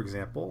Presley, for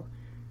example,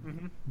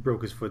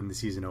 broke his foot in the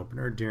season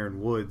opener. Darren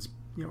Woods,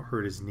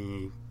 hurt his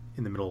knee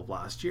in the middle of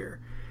last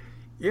year.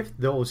 If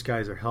those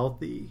guys are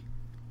healthy,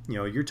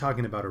 you're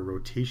talking about a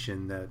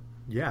rotation that,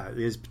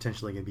 is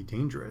potentially going to be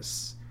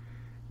dangerous,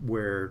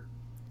 where,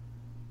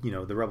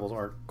 the Rebels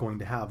aren't going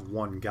to have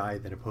one guy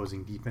that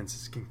opposing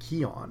defenses can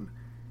key on,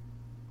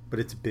 but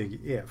it's a big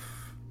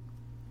if.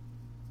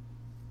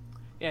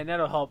 Yeah, and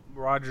that'll help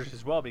Rodgers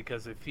as well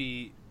because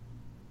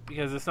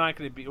it's not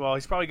going to be,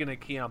 he's probably going to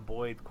key on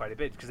Boyd quite a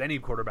bit because any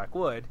quarterback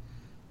would,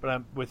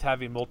 but with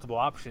having multiple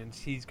options,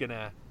 he's going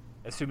to,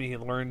 assuming he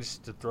learns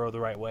to throw the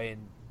right way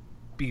and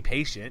be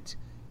patient,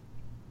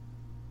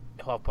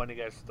 he'll have plenty of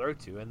guys to throw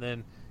to. And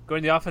then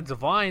going to the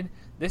offensive line,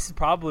 this is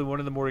probably one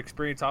of the more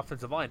experienced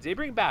offensive lines. They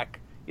bring back,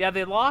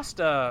 they lost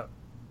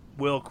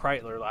Will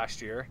Kreitler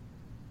last year,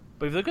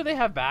 but if you look what they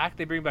have back,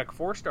 they bring back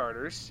 4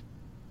 starters,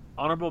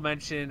 honorable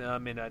mention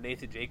in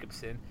Nathan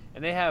Jacobson,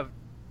 and they have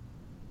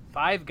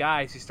 5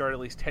 guys who start at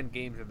least 10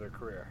 games in their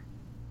career.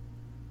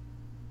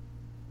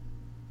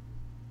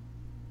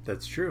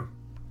 That's true.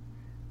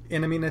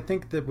 And I mean, I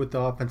think that with the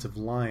offensive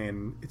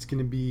line, it's going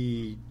to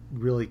be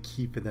really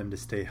key for them to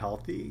stay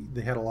healthy.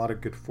 They had a lot of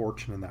good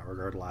fortune in that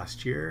regard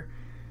last year.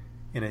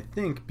 And I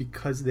think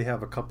because they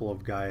have a couple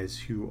of guys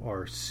who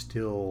are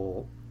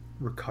still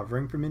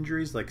recovering from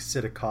injuries, like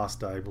Sid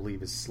Acosta, I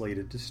believe, is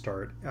slated to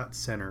start at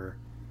center,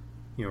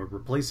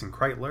 replacing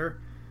Kreitler.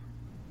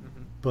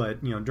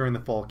 But, during the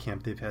fall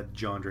camp, they've had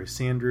Jandre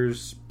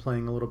Sanders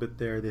playing a little bit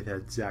there. They've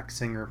had Zach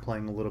Singer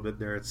playing a little bit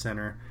there at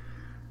center.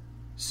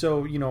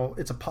 So,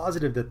 it's a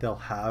positive that they'll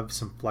have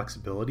some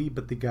flexibility,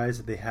 but the guys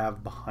that they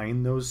have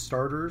behind those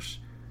starters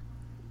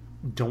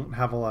don't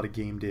have a lot of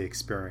game day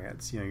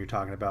experience. You're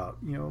talking about,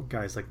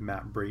 guys like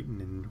Matt Brayton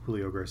and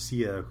Julio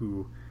Garcia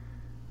who,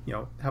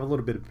 have a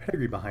little bit of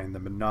pedigree behind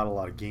them, but not a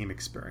lot of game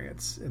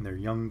experience. And they're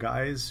young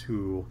guys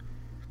who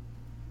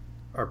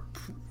are,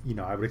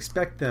 I would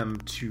expect them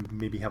to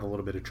maybe have a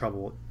little bit of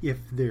trouble if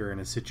they're in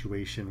a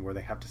situation where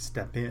they have to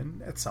step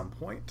in at some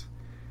point.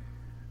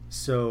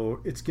 So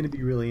it's going to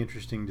be really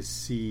interesting to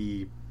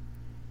see,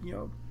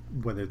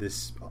 whether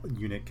this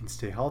unit can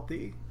stay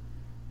healthy.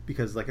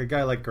 Because like a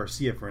guy like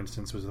Garcia, for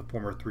instance, was a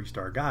former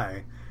 3-star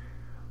guy,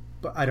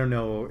 but I don't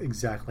know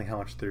exactly how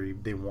much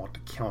they want to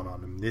count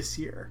on him this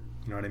year.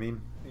 You know what I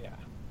mean? Yeah.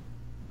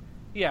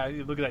 Yeah,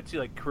 you look at that too,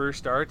 like career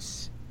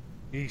starts,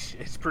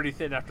 it's pretty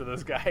thin after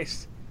those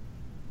guys.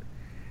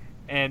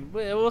 And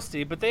we'll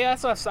see, but they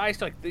also have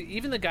size. Like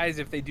even the guys,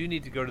 if they do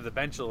need to go to the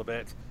bench a little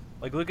bit,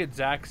 like look at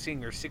Zach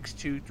Singer,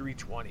 6'2",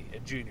 320, a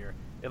junior.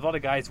 They have a lot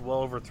of guys well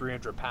over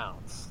 300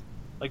 pounds.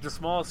 Like the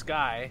smallest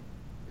guy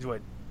is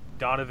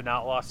Donovan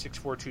Outlaw, 6'4",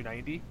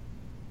 290.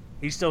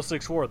 He's still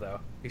 6'4",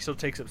 though. He still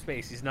takes up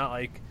space. He's not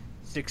like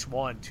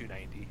 6'1",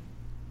 290.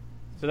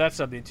 So that's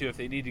something too. If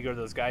they need to go to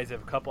those guys, they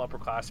have a couple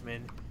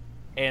upperclassmen,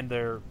 and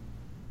the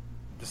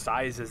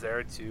size is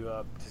there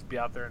to just be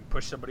out there and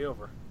push somebody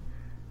over.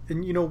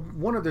 And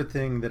one other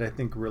thing that I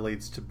think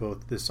relates to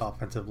both this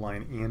offensive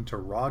line and to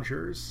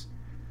Rodgers.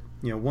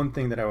 One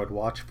thing that I would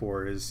watch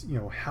for is,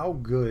 how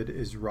good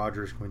is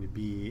Rodgers going to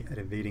be at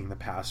evading the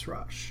pass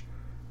rush?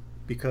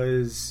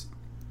 Because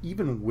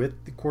even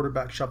with the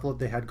quarterback shuffle that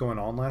they had going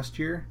on last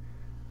year,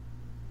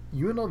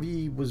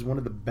 UNLV was one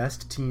of the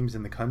best teams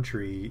in the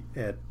country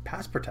at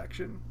pass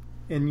protection.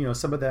 And,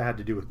 some of that had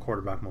to do with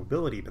quarterback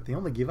mobility, but they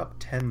only gave up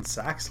 10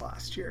 sacks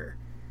last year.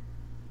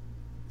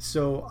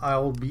 So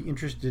I'll be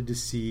interested to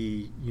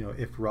see,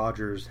 if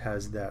Rodgers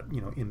has that,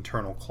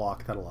 internal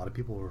clock that a lot of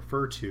people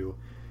refer to,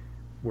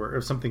 where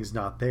if something's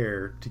not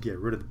there, to get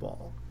rid of the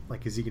ball.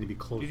 Like, is he going to be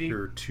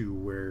closer to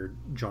where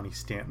Johnny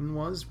Stanton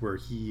was, where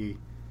he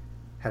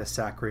had a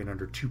sack rate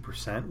under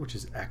 2%, which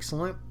is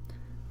excellent?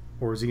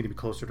 Or is he going to be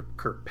closer to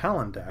Kurt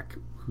Palandek,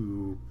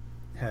 who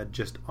had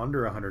just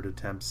under 100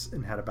 attempts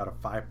and had about a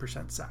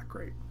 5% sack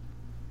rate?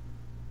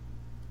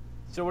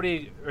 So what do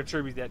you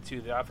attribute that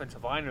to? The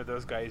offensive line or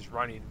those guys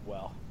running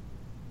well?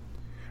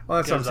 Well,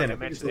 that's what I'm saying.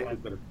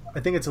 I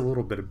think it's a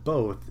little bit of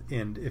both.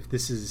 And if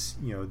this is,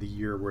 the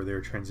year where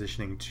they're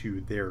transitioning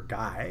to their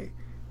guy,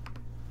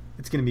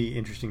 it's going to be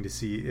interesting to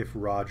see if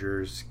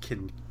Rodgers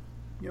can,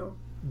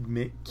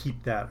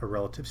 keep that a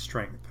relative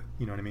strength.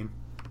 You know what I mean?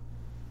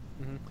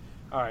 Mm-hmm.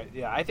 All right.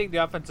 Yeah, I think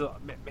the offensive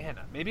man.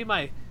 Maybe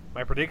my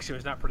prediction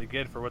was not pretty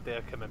good for what they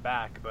have coming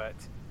back, but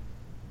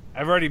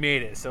I've already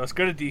made it, so it's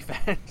good at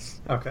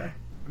defense. Okay.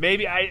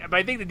 Maybe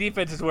I think the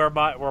defense is where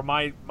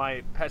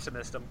my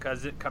pessimism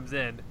comes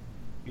in,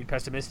 being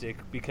pessimistic,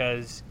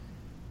 because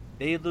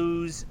they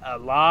lose a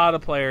lot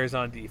of players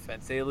on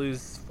defense. They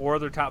lose 4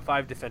 of their top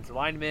 5 defensive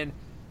linemen,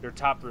 their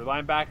top 3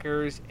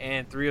 linebackers,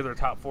 and 3 of their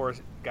top 4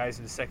 guys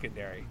in the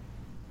secondary.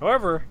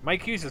 However,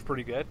 Mike Hughes is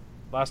pretty good.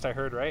 Last I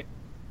heard, right?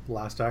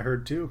 Last I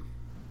heard too.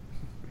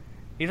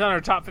 He's on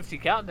our top 50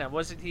 countdown,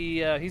 wasn't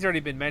he? He's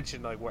already been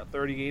mentioned,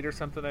 38 or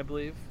something, I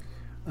believe.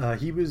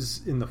 He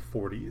was in the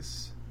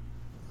 40s.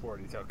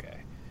 40s,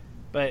 okay.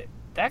 But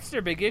that's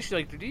their big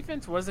issue. Their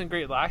defense wasn't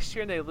great last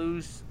year, and they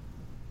lose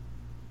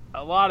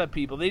a lot of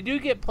people. They do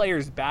get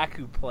players back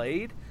who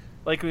played.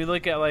 When we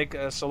look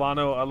at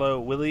Solano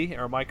Alo-Willie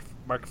or Mark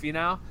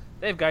Finau,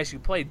 they have guys who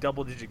played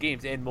double-digit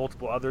games and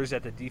multiple others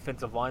at the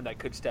defensive line that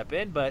could step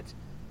in. But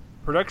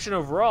production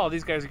overall,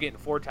 these guys are getting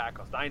 4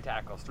 tackles, 9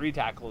 tackles, 3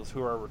 tackles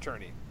who are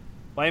returning.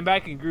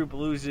 Linebacking group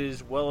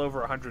loses well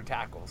over 100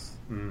 tackles.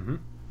 Mm-hmm.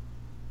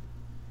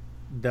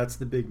 That's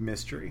the big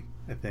mystery,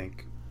 I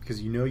think. Because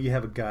you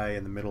have a guy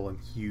in the middle in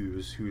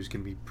Hughes who's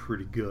going to be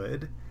pretty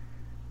good.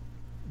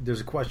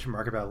 There's a question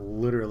mark about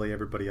literally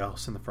everybody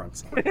else in the front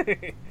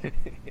side.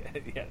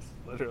 Yes,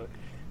 literally.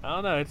 I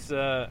don't know. It's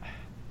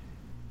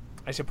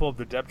I should pull up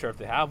the depth chart if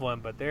they have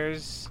one, but they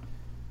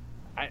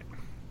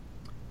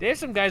have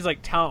some guys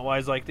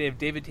talent-wise, they have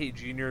David Tate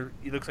Jr.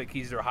 He looks like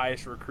he's their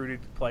highest recruited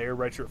player,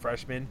 redshirt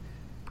freshman.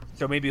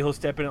 So maybe he'll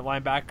step in at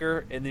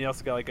linebacker, and then you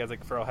also got guys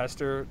like Farrell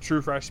Hester,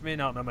 true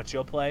freshman. I don't know how much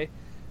he'll play,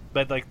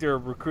 but their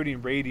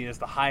recruiting rating is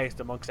the highest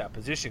amongst that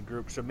position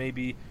group. So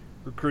maybe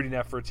recruiting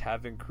efforts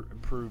have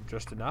improved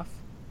just enough.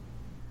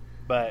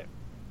 But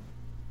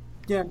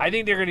yeah, I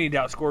think they're going to need to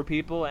outscore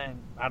people, and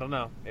I don't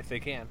know if they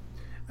can.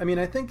 I mean,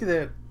 I think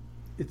that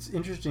it's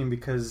interesting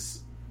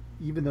because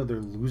even though they're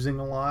losing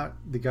a lot,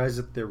 the guys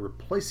that they're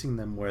replacing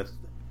them with,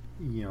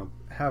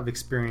 have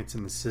experience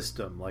in the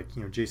system.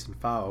 Jason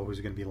Fowle,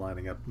 who's going to be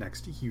lining up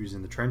next to Hughes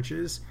in the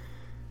trenches.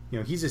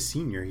 He's a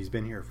senior. He's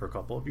been here for a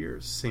couple of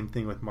years. Same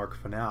thing with Mark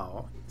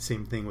Finau.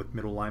 Same thing with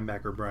middle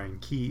linebacker Brian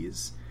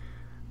Keyes.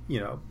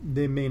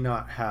 They may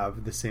not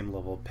have the same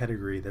level of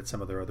pedigree that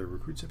some of their other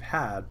recruits have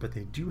had, but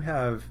they do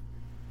have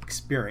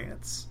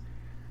experience.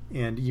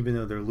 And even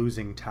though they're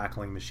losing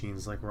tackling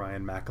machines like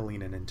Ryan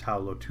McAleenan and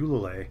Taulo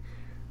Tulele,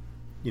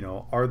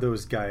 are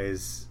those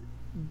guys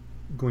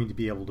going to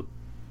be able to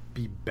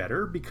be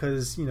better?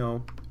 Because,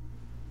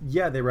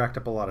 they racked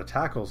up a lot of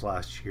tackles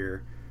last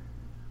year.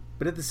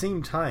 But at the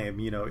same time,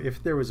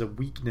 if there was a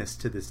weakness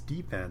to this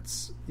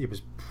defense, it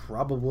was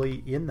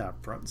probably in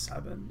that front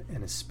 7.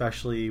 And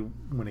especially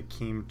when it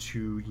came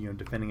to,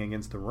 defending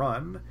against the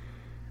run,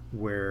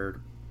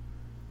 where,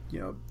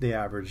 they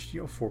averaged,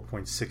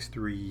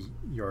 4.63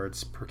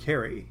 yards per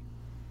carry.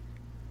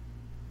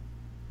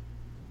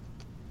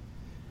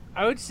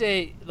 I would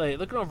say,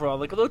 looking overall,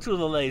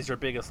 Alo-Tulele is their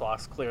biggest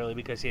loss, clearly,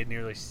 because he had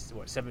nearly,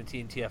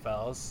 17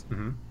 TFLs.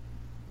 Mm-hmm.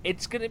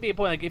 It's going to be a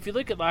point, if you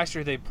look at last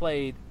year they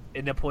played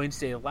and the points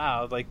they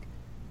allowed,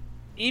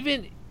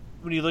 even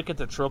when you look at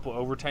the triple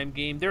overtime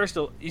game,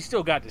 you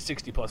still got to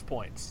 60-plus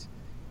points.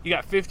 You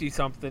got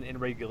 50-something in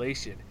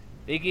regulation.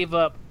 They gave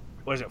up,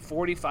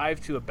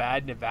 45 to a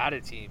bad Nevada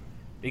team.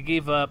 They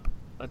gave up,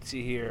 let's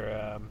see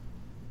here,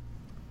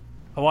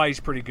 Hawaii's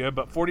pretty good,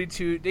 but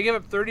 42, they gave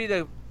up 30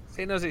 to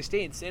San Jose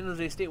State, and San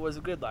Jose State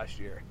wasn't good last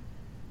year.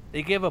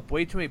 They gave up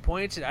way too many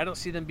points, and I don't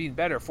see them being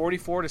better.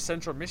 44 to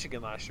Central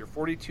Michigan last year,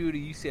 42 to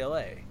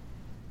UCLA.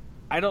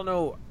 I don't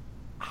know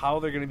how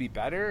they're going to be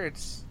better.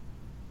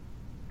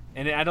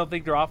 And I don't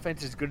think their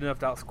offense is good enough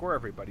to outscore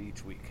everybody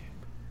each week.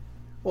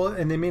 Well,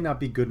 and they may not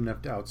be good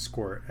enough to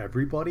outscore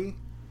everybody.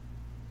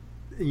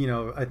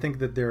 I think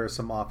that there are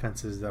some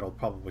offenses that'll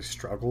probably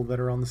struggle that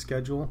are on the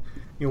schedule.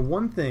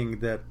 One thing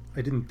that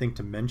I didn't think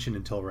to mention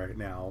until right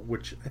now,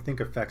 which I think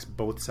affects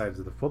both sides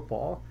of the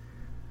football,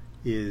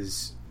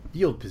 is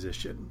field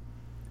position.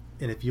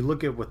 And if you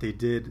look at what they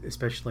did,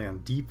 especially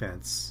on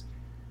defense,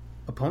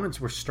 opponents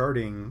were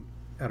starting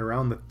at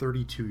around the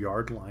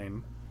 32-yard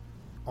line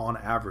on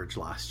average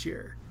last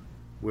year.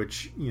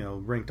 which,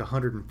 ranked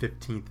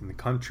 115th in the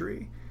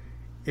country.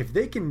 If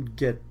they can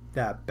get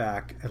that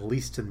back at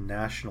least to the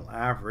national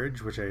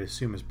average, which I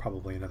assume is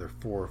probably another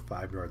 4 or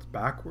 5 yards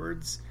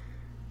backwards,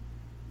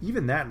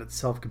 even that in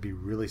itself could be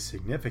really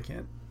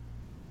significant.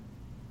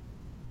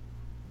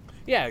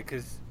 Yeah,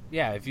 because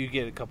if you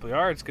get a couple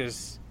yards,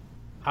 because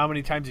how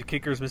many times do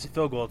kickers miss a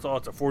field goal? It's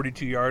a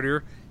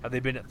 42-yarder. Have they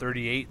been at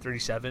 38,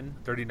 37,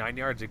 39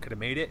 yards? They could have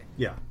made it.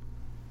 Yeah.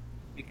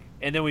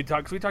 And then we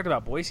talked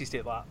about Boise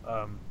State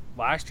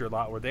last year a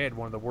lot, where they had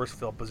one of the worst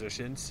field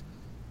positions.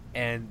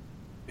 And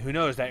who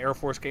knows, that Air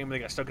Force game where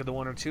they got stuck at the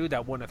 1 or 2,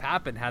 that wouldn't have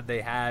happened had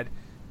they had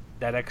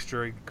that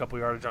extra couple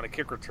yardage on a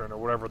kick return or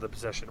whatever the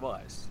possession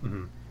was.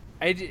 Mm-hmm.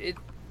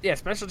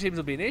 Special teams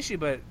will be an issue,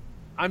 but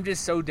I'm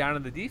just so down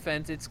on the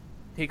defense, it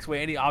takes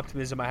away any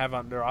optimism I have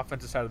on their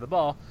offensive side of the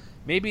ball.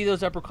 Maybe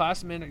those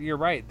upperclassmen, you're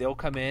right, they'll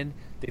come in,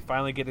 they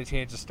finally get a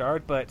chance to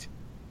start, but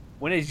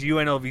when has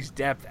UNLV's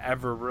depth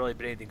ever really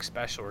been anything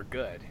special or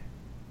good?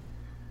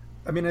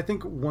 I mean, I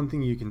think one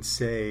thing you can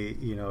say,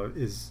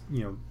 is,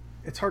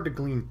 it's hard to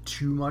glean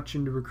too much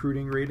into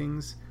recruiting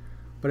ratings,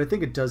 but I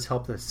think it does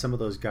help that some of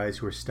those guys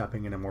who are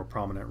stepping into more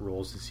prominent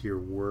roles this year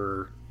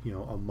were,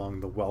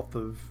 among the wealth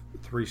of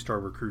 3-star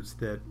recruits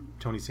that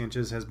Tony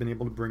Sanchez has been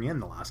able to bring in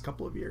the last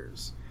couple of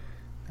years.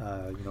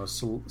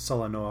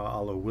 Salanoa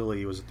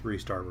Alowili was a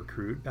 3-star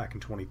recruit back in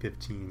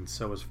 2015.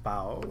 So was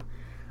Fao.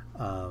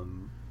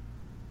 I'm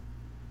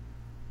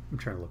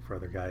trying to look for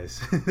other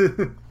guys.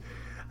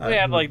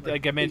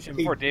 Like I mentioned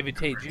before, David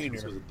Tate Jr.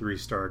 was a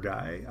 3-star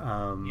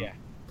guy.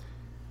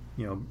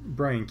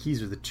 Brian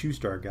Keys was a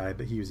 2-star guy,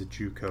 but he was a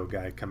JUCO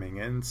guy coming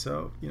in,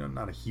 so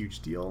not a huge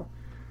deal.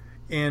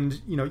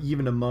 And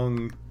even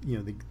among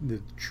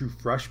the true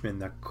freshmen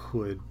that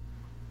could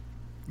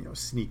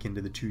sneak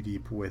into the 2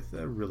 deep with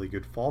a really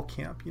good fall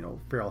camp.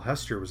 Farrell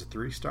Hester was a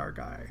 3-star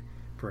guy,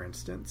 for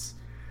instance.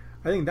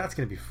 I think that's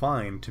going to be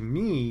fine. To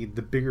me,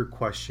 the bigger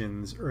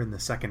questions are in the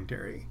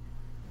secondary.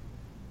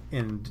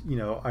 And,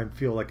 I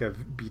feel like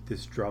I've beat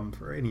this drum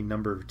for any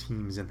number of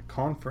teams in the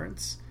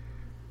conference,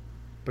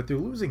 but they're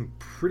losing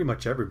pretty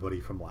much everybody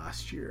from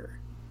last year.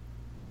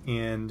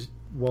 And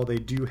while they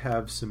do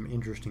have some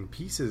interesting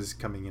pieces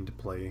coming into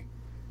play,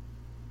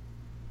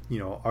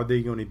 are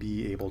they going to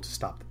be able to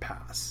stop the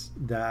pass?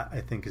 That,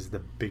 I think, is the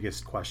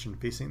biggest question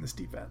facing this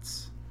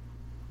defense.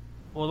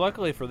 Well,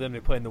 luckily for them, they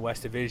play in the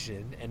West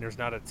Division, and there's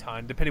not a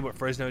ton. Depending what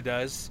Fresno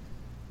does,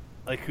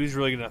 like who's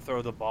really going to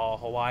throw the ball?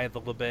 Hawaii a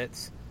little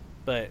bit,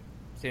 but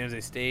San Jose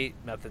State,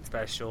 nothing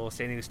special.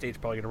 San Diego State's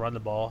probably going to run the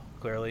ball,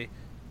 clearly.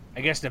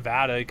 I guess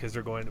Nevada, because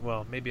they're going,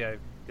 well, maybe I'm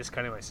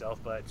discounting myself,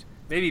 but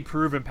maybe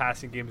proven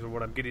passing games are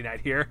what I'm getting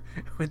at here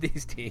with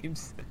these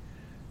teams.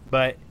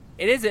 But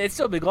it's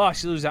still a big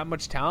loss. You lose that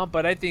much talent,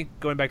 but I think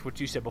going back to what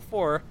you said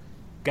before,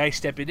 guys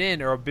stepping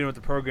in or have been with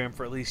the program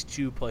for at least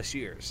 2+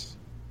 years.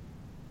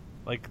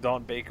 Like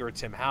Dalton Baker or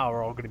Tim Howe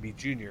are all going to be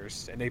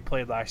juniors, and they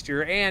played last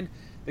year. And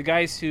the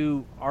guys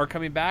who are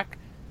coming back,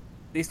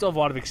 they still have a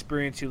lot of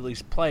experience who at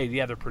least played.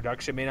 Yeah, their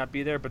production may not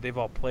be there, but they've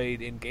all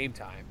played in game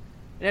time.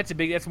 And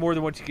that's more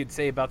than what you could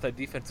say about that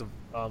defensive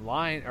the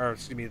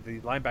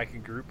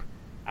linebacking group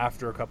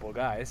after a couple of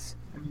guys.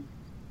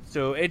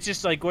 So it's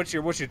just like, what's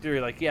your theory?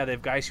 Like, yeah, they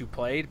have guys who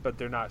played, but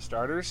they're not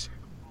starters.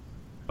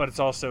 But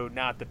it's also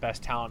not the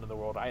best talent in the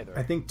world either.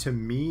 I think, to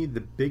me, the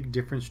big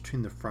difference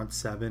between the front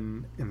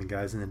seven and the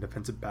guys in the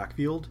defensive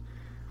backfield,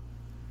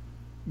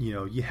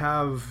 you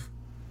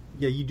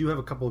do have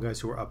a couple of guys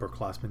who are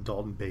upperclassmen.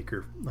 Dalton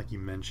Baker, like you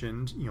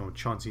mentioned,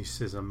 Chauncey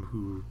Sism,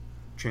 who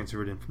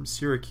transferred in from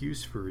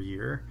Syracuse for a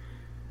year.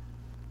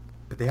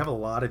 But they have a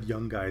lot of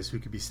young guys who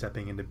could be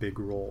stepping into big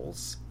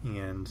roles.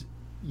 And,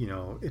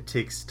 it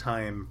takes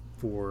time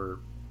for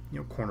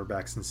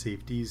cornerbacks and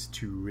safeties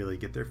to really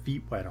get their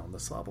feet wet on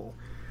this level.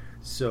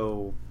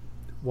 So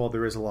while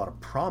there is a lot of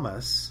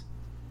promise,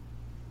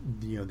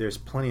 there's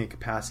plenty of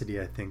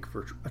capacity, I think,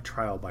 for a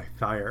trial by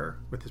fire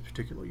with this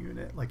particular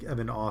unit, like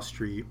Evan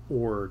Austrie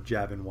or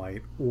Javin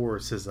White or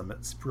Sism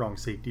at strong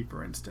safety,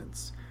 for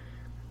instance,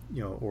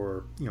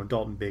 or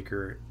Dalton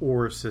Baker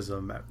or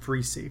Sism at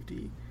free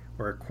safety,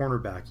 or at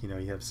cornerback,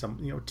 you have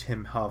some,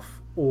 Tim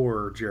Huff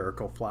or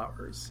Jericho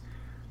Flowers.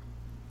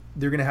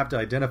 They're going to have to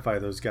identify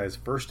those guys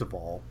first of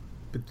all,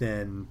 but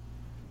then,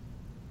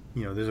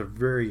 there's a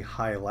very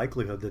high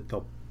likelihood that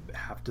they'll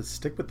have to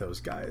stick with those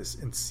guys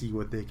and see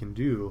what they can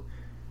do,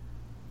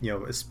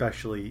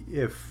 especially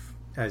if,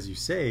 as you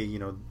say,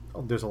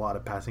 there's a lot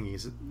of passing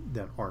games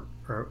that aren't,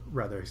 or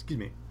rather, excuse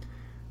me,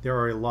 there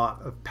are a lot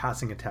of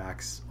passing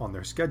attacks on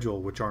their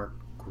schedule which aren't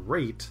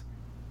great,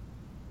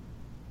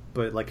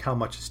 but like, how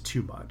much is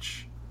too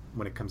much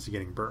when it comes to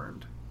getting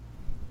burned?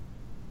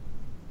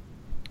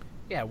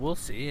 Yeah, we'll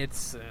see.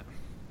 It's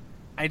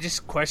I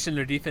just question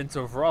their defense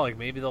overall. Like,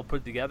 maybe they'll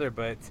put it together,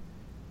 but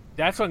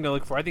that's what I'm going to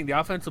look for. I think the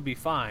offense will be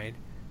fine,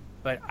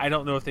 but I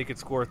don't know if they could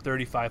score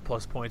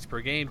 35-plus points per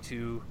game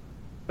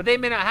but they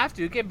may not have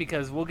to, again,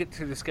 because we'll get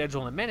to the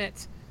schedule in a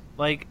minute.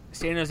 Like,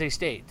 San Jose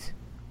State.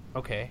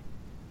 Okay.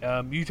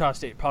 Utah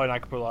State, probably not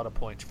going to put a lot of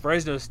points.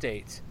 Fresno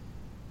State.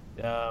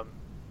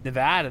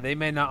 Nevada, they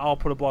may not all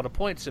put up a lot of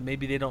points, so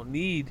maybe they don't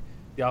need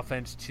the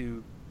offense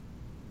to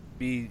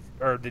be,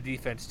 or the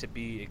defense to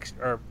be,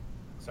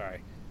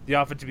 the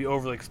offense to be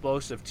overly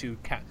explosive to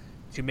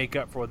make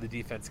up for what the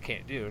defense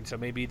can't do. And so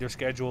maybe their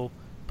schedule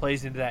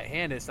plays into that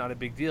hand. It's not a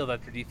big deal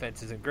that their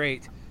defense isn't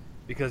great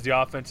because the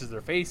offenses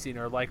they're facing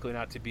are likely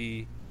not to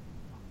be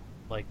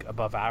like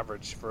above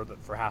average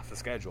for half the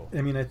schedule.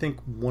 I mean, I think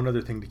one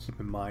other thing to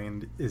keep in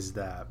mind is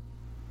that,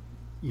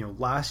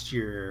 last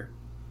year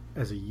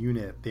as a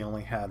unit, they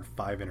only had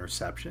 5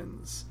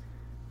 interceptions,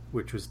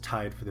 which was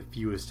tied for the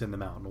fewest in the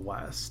Mountain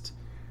West.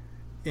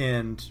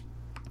 And,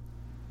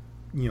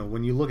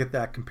 when you look at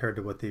that compared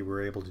to what they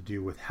were able to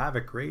do with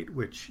Havoc rate,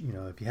 which,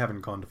 if you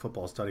haven't gone to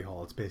football study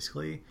hall, it's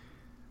basically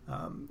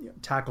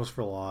tackles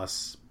for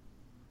loss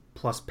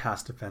plus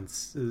pass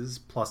defenses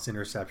plus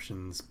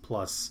interceptions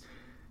plus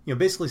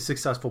basically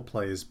successful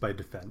plays by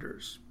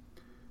defenders.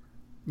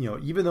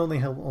 Even though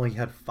they only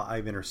had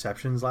 5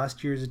 interceptions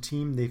last year as a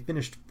team, they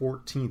finished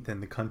 14th in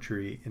the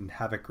country in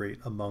havoc rate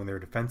among their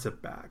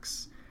defensive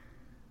backs.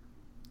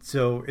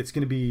 So it's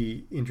going to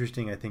be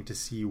interesting, I think, to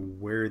see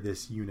where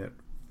this unit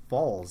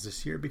falls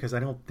this year, because I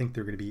don't think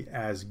they're going to be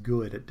as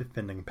good at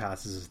defending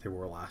passes as they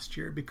were last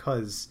year,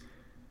 because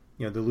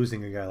they're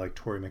losing a guy like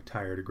Torrey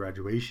McTire to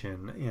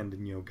graduation, and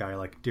a guy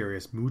like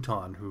Darius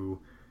Mouton, who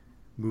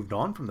moved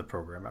on from the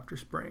program after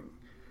spring.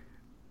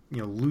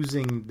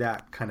 Losing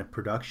that kind of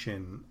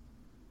production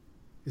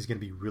is going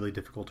to be really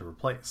difficult to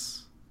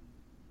replace.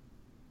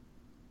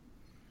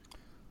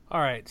 All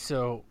right,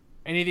 so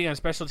anything on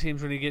special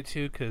teams when you get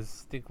to?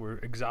 Because I think we're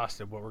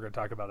exhausted what we're going to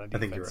talk about on defense I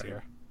think you're right.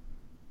 Here.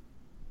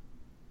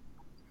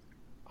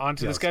 On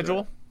to the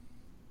schedule.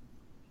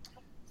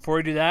 Before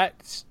we do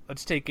that,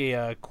 let's take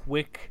a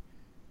quick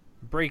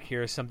break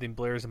here as something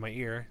blares in my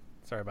ear.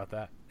 Sorry about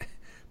that.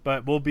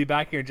 But we'll be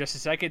back here in just a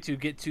second to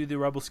get to the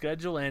Rebel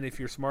schedule, and if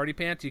you're smarty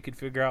pants, you can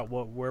figure out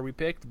where we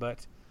picked.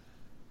 But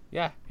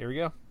yeah, here we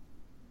go.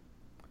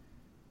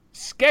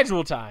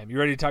 Schedule time. You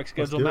ready to talk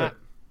schedule, Matt?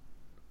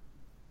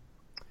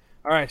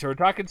 All right, so we're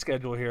talking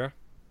schedule here.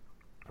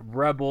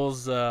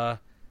 Rebels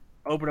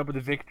open up with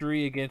a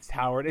victory against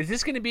Howard. Is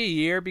this going to be a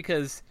year,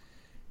 because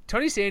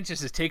Tony Sanchez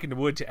has taken the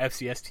wood to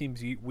FCS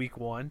teams week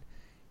 1.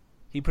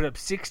 He put up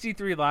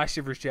 63 last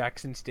year versus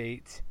Jackson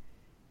State.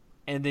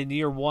 And then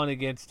year 1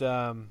 against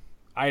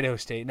Idaho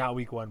State, not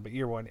week 1, but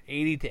year 1,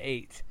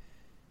 80-8.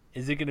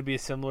 Is it going to be a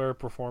similar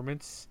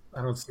performance?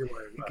 I don't see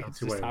why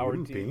it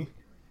wouldn't be.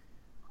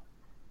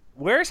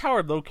 Where's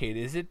Howard located?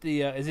 Is it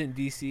is it in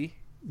DC?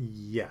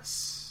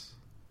 Yes.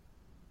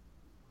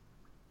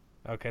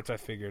 Okay, that's what I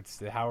figured. It's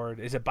the Howard.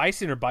 Is it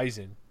Bison or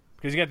Bison?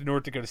 Because you got the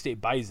North Dakota State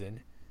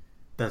Bison.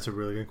 That's a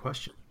really good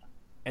question.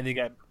 And you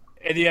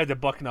have the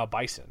Bucknell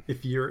Bison.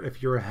 If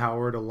you're a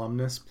Howard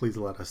alumnus, please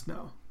let us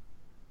know.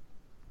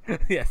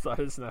 Yes,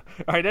 let us know.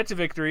 All right, that's a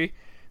victory.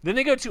 Then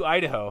they go to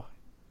Idaho,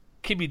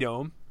 Kibbie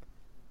Dome.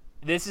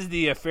 This is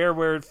the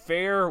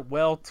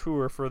farewell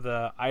tour for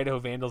the Idaho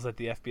Vandals at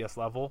the FBS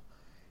level,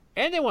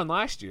 and they won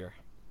last year.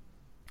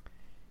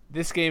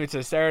 This game, it's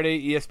a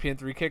Saturday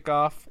ESPN3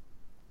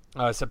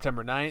 kickoff,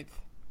 September 9th.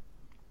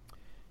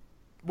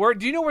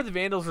 Do you know where the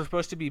Vandals were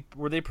supposed to be?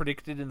 Were they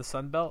predicted in the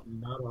Sun Belt?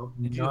 Not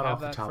off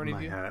the top of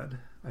my head.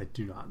 I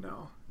do not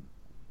know.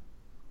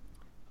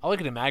 I'll look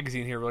at a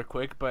magazine here real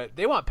quick, but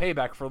they want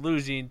payback for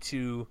losing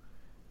to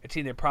a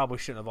team they probably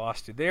shouldn't have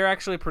lost to. They're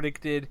actually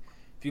predicted,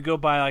 if you go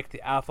by like the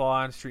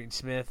Athlon, Street and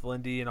Smith,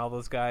 Lindy, and all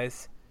those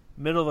guys,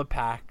 middle of the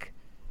pack.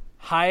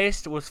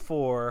 Highest was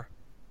 4.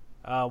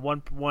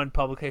 One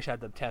publication had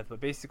them 10th, but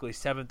basically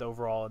 7th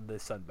overall in the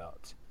Sun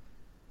Belt.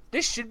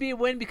 This should be a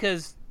win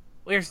because,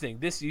 here's the thing,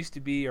 this used to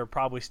be, or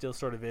probably still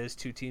sort of is,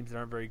 2 teams that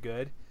aren't very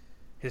good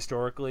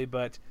historically,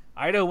 but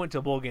Idaho went to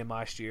a bowl game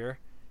last year.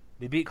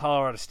 They beat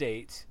Colorado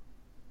State.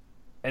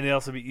 And they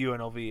also beat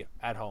UNLV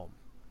at home.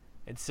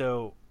 And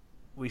so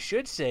we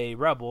should say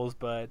Rebels,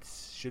 but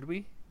should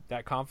we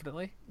that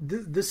confidently?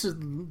 This is,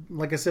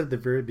 like I said at the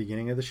very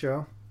beginning of the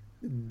show,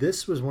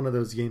 this was one of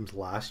those games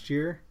last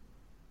year.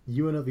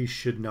 UNLV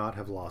should not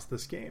have lost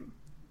this game.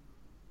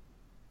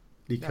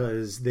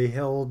 Because they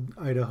held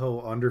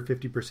Idaho under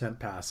 50%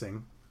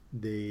 passing.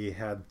 They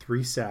had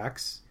 3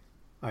 sacks.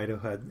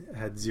 Idaho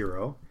had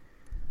 0.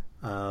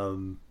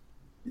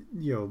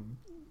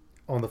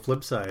 On the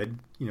flip side,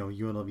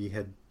 UNLV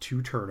had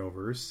 2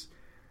 turnovers.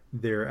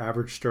 Their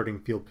average starting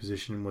field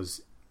position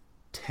was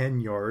 10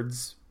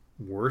 yards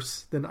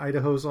worse than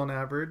Idaho's on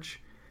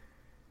average.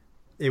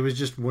 It was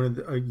just one of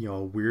the,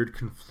 a weird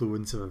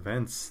confluence of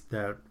events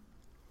that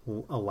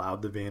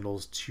allowed the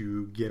Vandals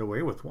to get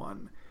away with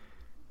one.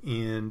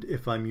 And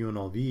if I'm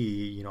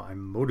UNLV, I'm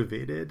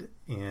motivated,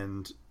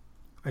 and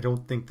I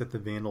don't think that the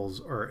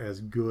Vandals are as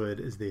good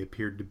as they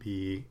appeared to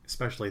be,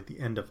 especially at the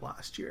end of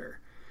last year.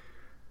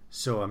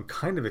 So I'm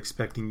kind of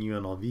expecting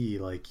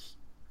UNLV,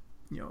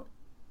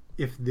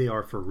 if they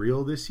are for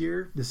real this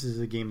year, this is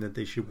a game that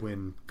they should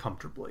win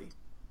comfortably.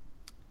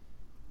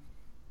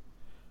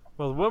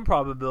 Well, the win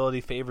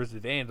probability favors the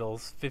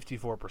Vandals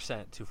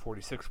 54% to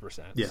 46%.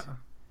 Yeah.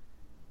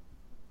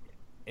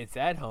 It's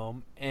at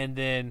home. And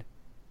then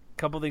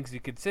couple things to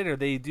consider.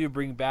 They do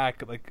bring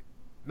back, like,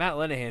 Matt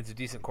Linehan's a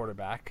decent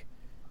quarterback.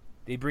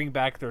 They bring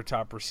back their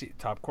top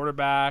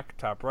quarterback,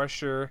 top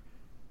rusher.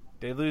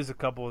 They lose a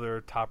couple of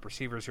their top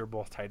receivers who are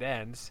both tight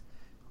ends,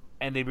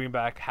 and they bring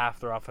back half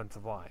their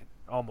offensive line,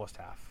 almost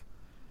half.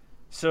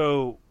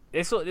 So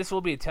this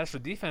will be a test for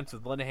defense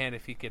with Linehan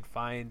if he could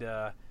find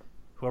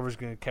whoever's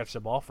going to catch the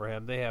ball for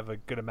him. They have a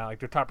good amount. Like,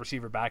 their top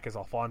receiver back is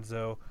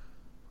Alfonso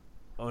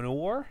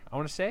Onwar, I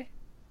want to say,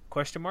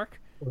 question mark.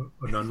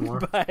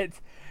 Onwar. But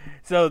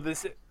so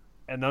this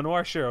and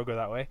Onwar, sure, I'll go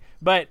that way.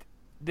 But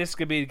this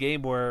could be a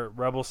game where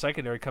Rebels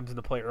secondary comes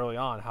into play early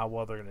on, how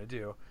well they're going to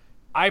do.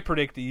 I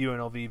predict the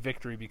UNLV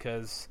victory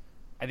because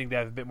I think they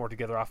have a bit more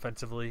together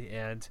offensively,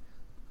 and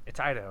it's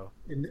Idaho.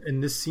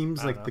 And this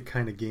seems like the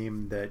kind of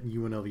game that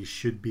UNLV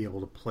should be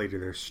able to play to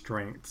their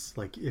strengths.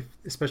 Like,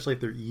 especially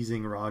if they're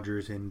easing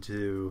Rogers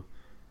into,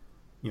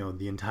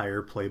 the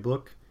entire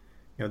playbook.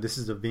 This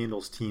is a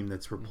Vandals team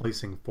that's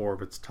replacing 4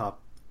 of its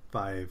top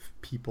 5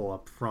 people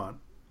up front.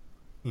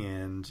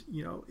 And,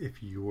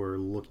 if you were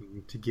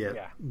looking to get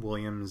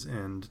Williams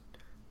and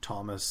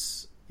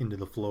Thomas into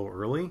the flow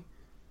early,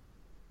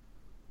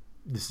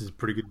 this is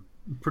pretty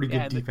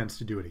good defense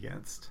to do it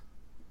against.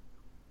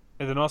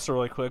 And then also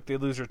really quick, they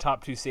lose their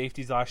top 2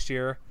 safeties last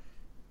year.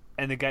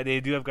 And they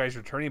do have guys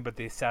returning, but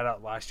they sat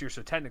out last year.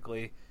 So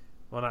technically,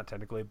 well, not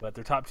technically, but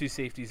their top 2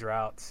 safeties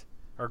are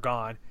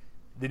gone.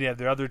 Then you have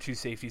their other 2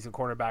 safeties and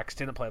cornerbacks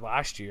didn't play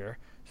last year.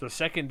 So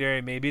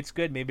secondary, maybe it's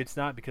good, maybe it's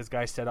not, because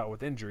guys sat out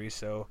with injuries.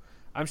 So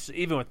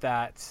even with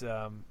that,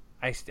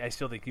 I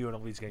still think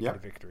UNLV is going to get a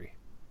victory.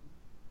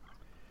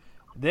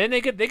 Then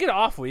they get an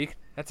off week.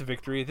 That's a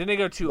victory. Then they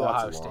go to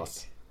Ohio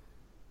State.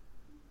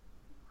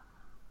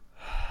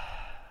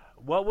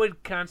 What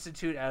would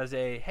constitute as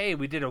a, hey,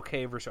 we did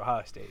okay versus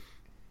Ohio State?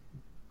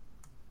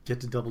 Get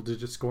to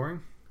double-digit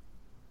scoring?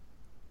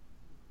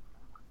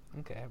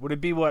 Okay. Would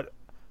it be what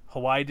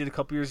Hawaii did a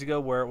couple years ago,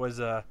 where it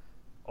was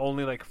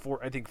only like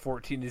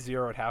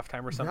 14-0 at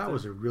halftime or something? That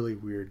was a really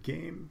weird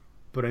game.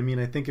 But, I mean,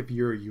 I think if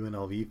you're a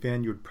UNLV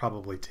fan, you would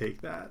probably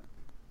take that.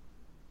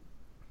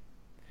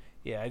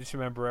 Yeah, I just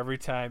remember every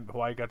time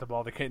Hawaii got the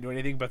ball, they couldn't do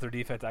anything, but their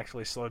defense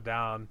actually slowed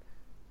down.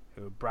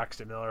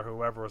 Braxton Miller,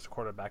 whoever was the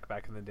quarterback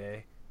back in the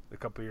day, a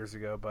couple years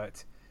ago.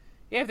 But,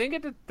 yeah, if they can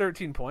get to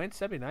 13 points,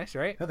 that'd be nice,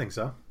 right? I think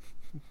so.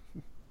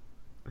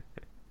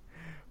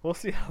 We'll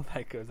see how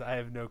that goes. I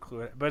have no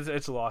clue. But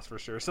it's a loss for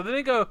sure. So then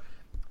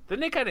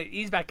they kind of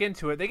ease back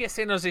into it. They get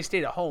San Jose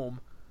State at home.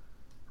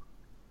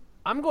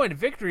 I'm going to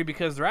victory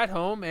because they're at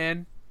home,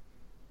 and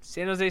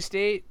San Jose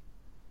State,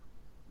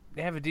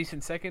 they have a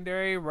decent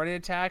secondary, running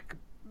attack.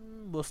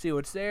 We'll see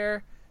what's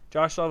there.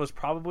 Josh Love is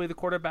probably the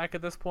quarterback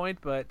at this point,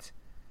 but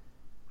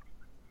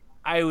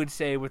I would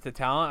say with the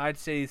talent, I'd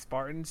say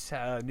Spartans,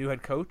 new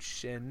head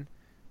coach, and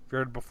you've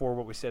heard before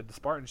what we said at the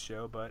Spartans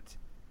show, but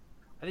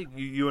I think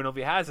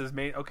UNLV has his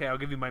main. Okay, I'll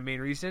give you my main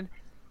reason.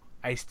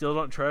 I still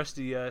don't trust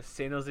the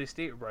San Jose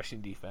State rushing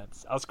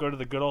defense. Let's go to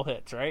the good old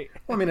hits, right?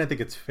 Well, I mean, I think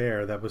it's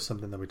fair. That was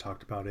something that we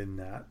talked about in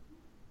that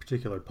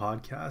particular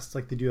podcast.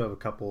 Like, they do have a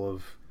couple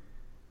of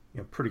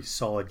pretty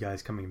solid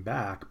guys coming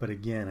back, but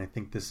again, I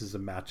think this is a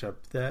matchup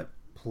that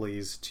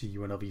plays to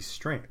UNLV's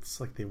strengths.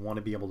 Like, they want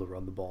to be able to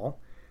run the ball,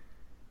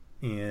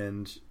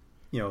 and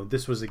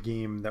this was a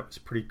game that was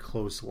pretty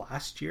close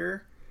last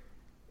year.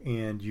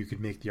 And you could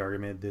make the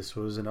argument this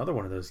was another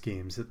one of those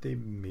games that they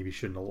maybe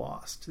shouldn't have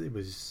lost. It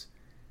was,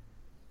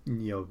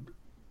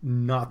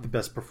 not the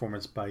best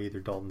performance by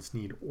either Dalton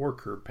Sneed or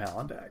Kurt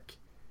Palandek.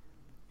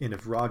 And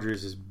if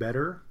Rogers is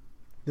better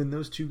than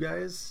those two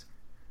guys,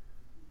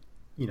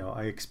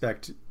 I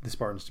expect the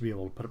Spartans to be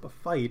able to put up a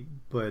fight,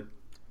 but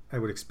I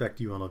would expect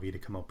UNLV to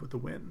come up with a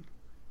win.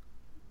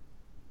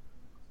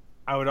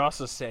 I would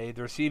also say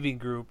the receiving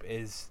group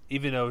is,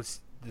 even though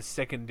it's the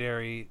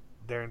secondary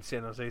there in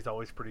San Jose is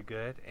always pretty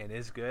good and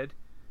is good,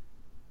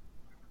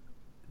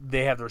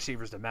 they have the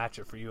receivers to match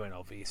it for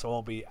UNLV, so it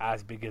won't be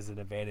as big as an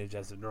advantage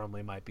as it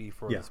normally might be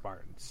for the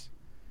Spartans.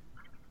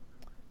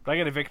 But I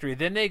get a victory.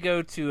 Then they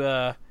go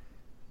to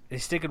they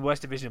stick in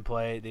West Division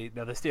play. They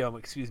stay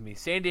home.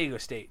 San Diego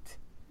State.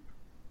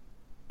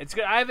 It's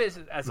good. I have it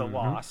as a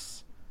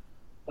loss,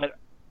 but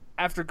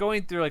after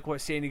going through like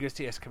what San Diego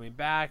State is coming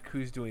back,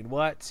 who's doing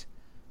what,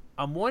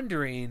 I'm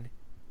wondering,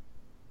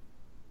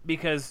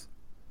 because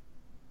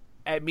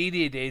at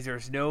media days,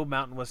 there's no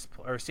Mountain West,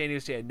 or San Diego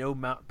State had no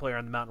player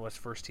on the Mountain West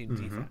first team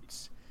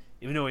defense.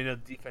 Even though we know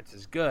the defense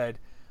is good,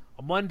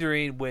 I'm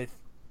wondering, with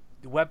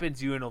the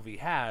weapons UNLV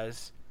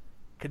has,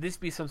 could this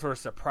be some sort of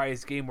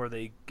surprise game where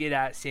they get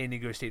at San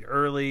Diego State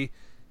early?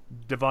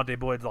 Devontae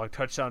Boyd's like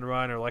touchdown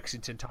run, or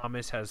Lexington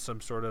Thomas has some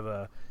sort of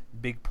a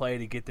big play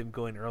to get them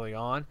going early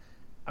on.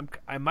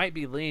 I might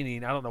be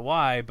leaning, I don't know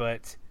why,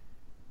 but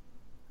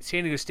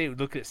San Diego State would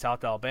look at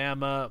South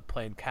Alabama,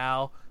 playing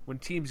Cal. When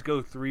teams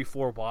go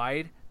 3-4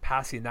 wide,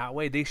 passing that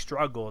way, they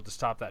struggle to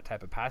stop that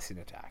type of passing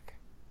attack.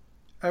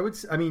 I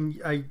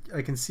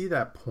can see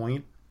that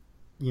point.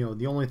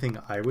 The only thing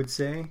I would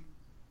say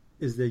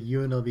is that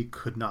UNLV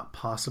could not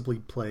possibly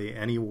play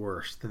any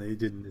worse than they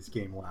did in this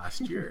game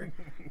last year.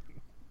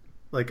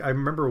 Like, I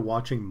remember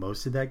watching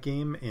most of that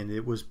game, and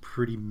it was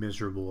pretty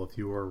miserable if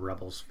you were a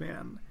Rebels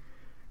fan.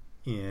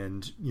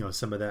 And,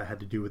 some of that had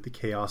to do with the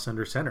chaos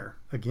under center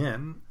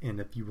again.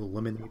 And if you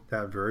eliminate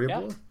that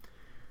variable,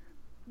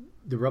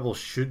 the Rebels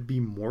should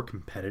be more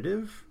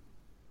competitive.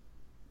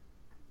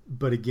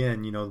 But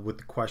again, with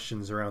the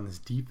questions around this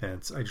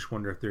defense, I just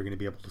wonder if they're going to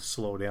be able to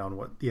slow down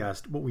what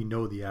we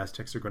know the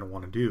Aztecs are going to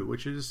want to do,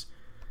 which is,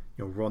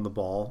 run the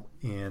ball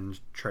and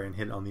try and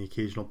hit on the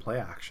occasional play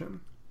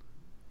action.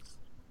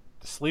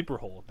 The sleeper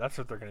hold. That's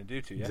what they're going to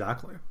do to you.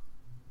 Exactly.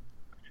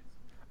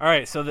 All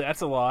right, so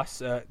that's a loss.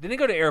 Then they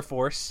go to Air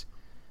Force.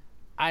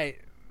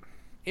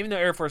 Even though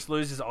Air Force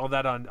loses all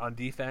that on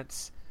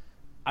defense,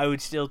 I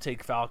would still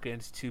take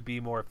Falcons to be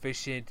more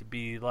efficient, to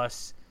be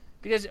less,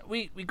 because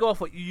we go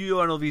off what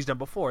UNLV's done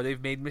before.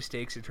 They've made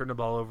mistakes and turned the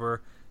ball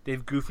over. They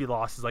have goofy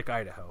losses like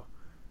Idaho.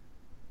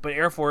 But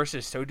Air Force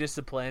is so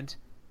disciplined.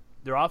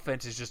 Their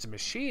offense is just a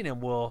machine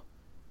and will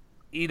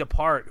eat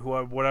apart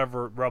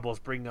whatever Rebels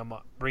bring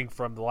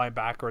from the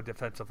linebacker or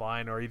defensive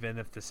line, or even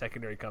if the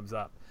secondary comes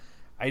up.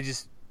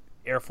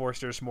 Air Force,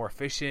 they're just more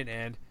efficient,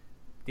 and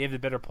they have the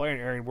better player in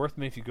Aaron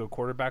Worthman. If you go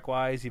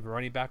quarterback-wise, even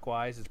running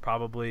back-wise, it's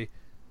probably,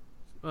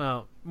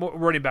 more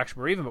running backs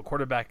more even, but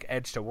quarterback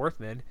edge to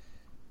Worthman.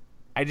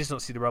 I just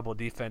don't see the Rebel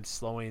defense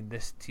slowing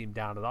this team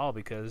down at all,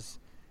 because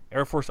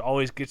Air Force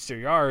always gets their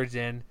yards,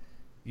 and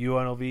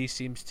UNLV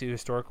seems to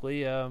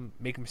historically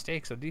make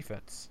mistakes on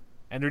defense.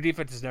 And their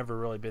defense has never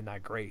really been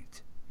that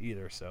great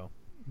either. So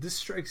this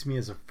strikes me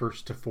as a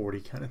 1st to 40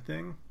 kind of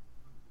thing.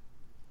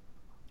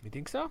 You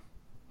think so?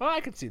 Well,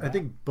 I could see that. I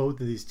think both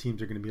of these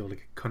teams are going to be able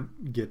to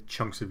get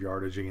chunks of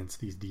yardage against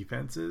these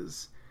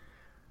defenses.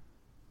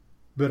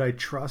 But I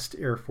trust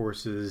Air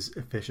Force's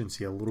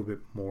efficiency a little bit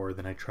more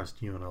than I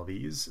trust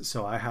UNLV's.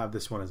 So I have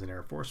this one as an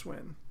Air Force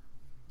win.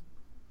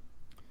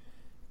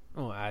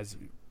 Oh,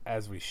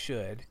 as we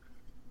should.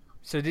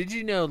 So did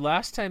you know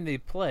last time they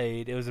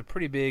played, it was a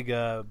pretty big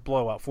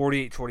blowout,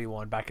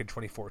 48-21 back in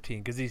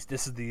 2014, because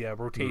this is the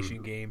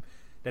rotation game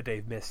that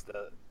they've missed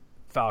the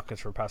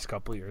Falcons for the past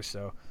couple of years.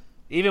 So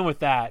even with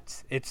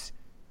that, it's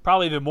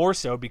probably even more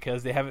so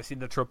because they haven't seen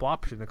the triple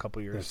option in a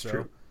couple of years. That's so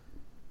true.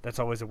 That's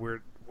always a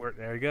weird.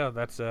 There you go.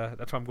 That's why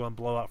I'm going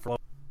blowout for. All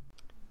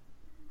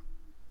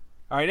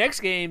right, next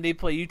game they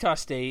play Utah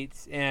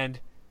State, and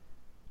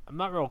I'm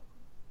not real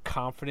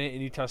confident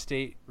in Utah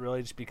State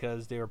really, just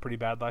because they were pretty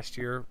bad last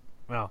year.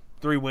 Well,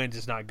 3 wins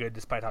is not good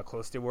despite how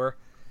close they were.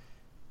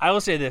 I will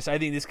say this: I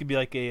think this could be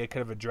like a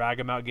kind of a drag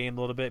them out game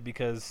a little bit,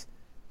 because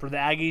for the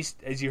Aggies,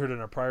 as you heard in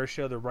our prior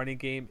show, the running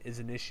game is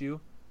an issue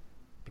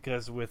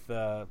because with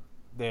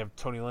they have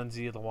Tony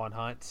Lindsay, Lawan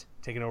Hunt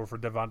taking over for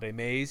Devontae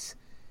Mays.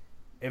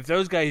 If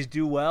those guys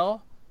do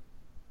well,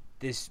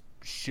 this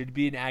should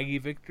be an Aggie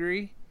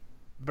victory.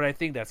 But I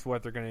think that's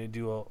what they're going to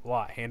do a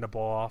lot, hand the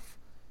ball off,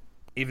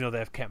 even though they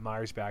have Kent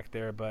Myers back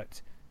there.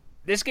 But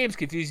this game's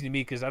confusing to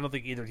me because I don't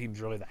think either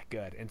team's really that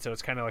good. And so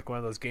it's kind of like one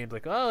of those games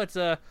like, oh, it's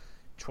a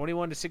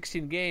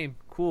 21-16 game.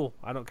 Cool.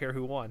 I don't care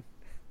who won.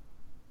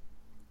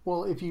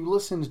 Well, if you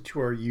listened to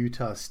our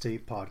Utah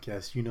State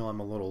podcast, you know I'm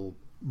a little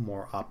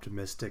more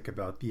optimistic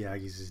about the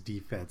Aggies'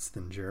 defense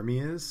than Jeremy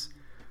is.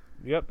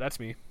 Yep, that's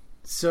me.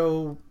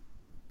 So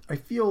I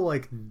feel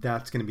like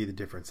that's going to be the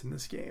difference in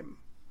this game.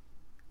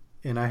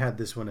 And I had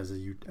this one as a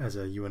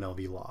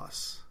UNLV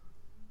loss.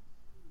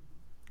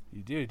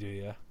 You do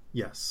you?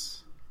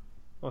 Yes.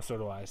 Well, so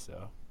do I,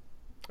 so.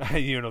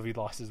 UNLV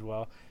lost as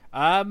well.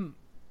 I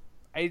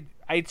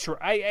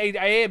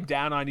am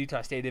down on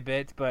Utah State a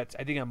bit, but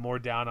I think I'm more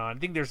down on. I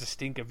think there's a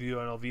stink of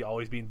UNLV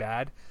always being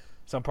bad,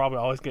 so I'm probably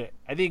always going to.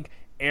 I think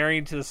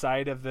erring to the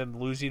side of them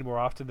losing more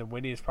often than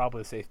winning is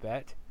probably a safe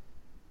bet.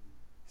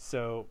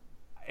 So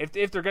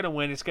if they're going to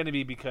win, it's going to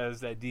be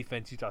because that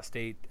defense, Utah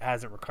State,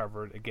 hasn't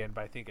recovered again,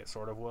 but I think it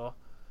sort of will.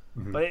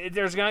 Mm-hmm. But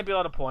there's going to be a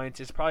lot of points.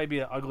 It's probably be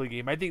an ugly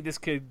game. I think this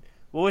could.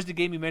 What was the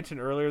game you mentioned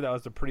earlier? That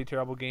was a pretty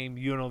terrible game.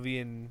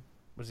 UNLV and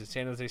was it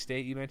San Jose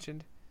State you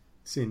mentioned?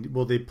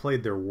 Well, they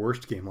played their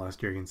worst game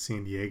last year against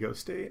San Diego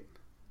State.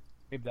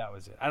 Maybe that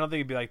was it. I don't think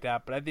it'd be like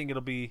that, but I think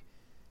it'll be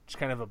just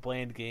kind of a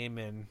bland game,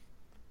 and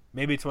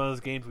maybe it's one of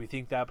those games we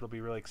think that, but it'll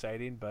be really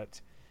exciting. But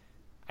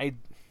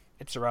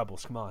it's the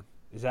Rebels. Come on,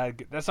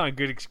 that's not a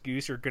good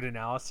excuse or good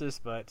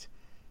analysis, but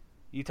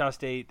Utah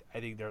State,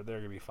 I think they're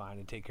going to be fine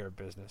and take care of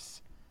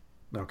business.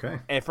 Okay.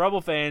 And for Rebel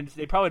fans,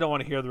 they probably don't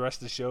want to hear the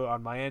rest of the show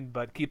on my end,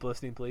 but keep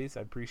listening, please.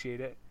 I appreciate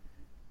it.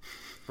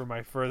 For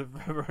my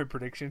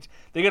predictions,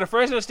 they go to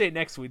Fresno State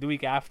next week, the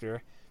week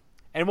after.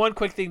 And one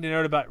quick thing to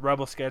note about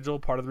Rebel schedule,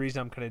 part of the reason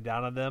I'm kind of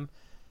down on them,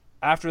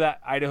 after that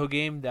Idaho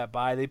game, that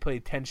bye, they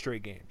played 10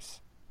 straight games,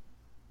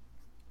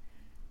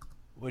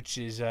 which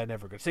is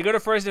never good. So they go to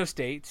Fresno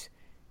State,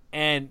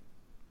 and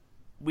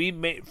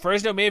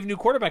Fresno may have a new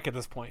quarterback at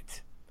this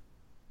point.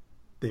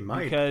 They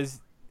might,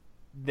 because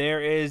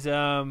there is.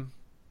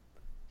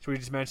 Should we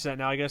just mention that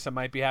now? I guess that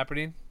might be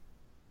happening.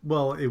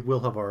 Well, it will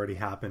have already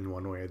happened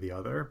one way or the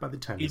other by the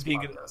time this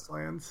podcast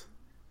lands.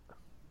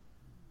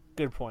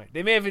 Good point.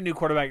 They may have a new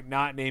quarterback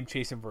not named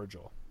Chase and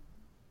Virgil.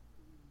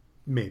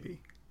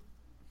 Maybe.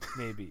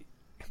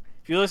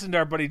 If you listen to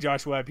our buddy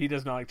Josh Webb, he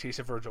does not like Chase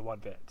Virgil one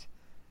bit.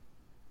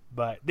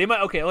 But they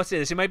might. Okay, let's say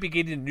this: they might be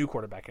getting a new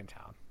quarterback in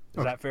town.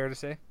 Is that fair to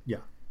say? Yeah.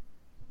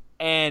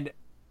 And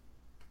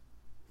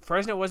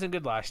Fresno wasn't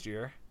good last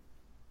year,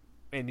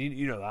 and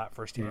you know that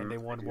firsthand. They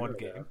won one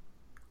game.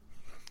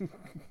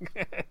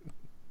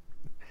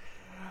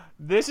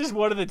 This is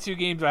one of the two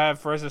games I have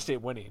Fresno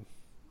State winning.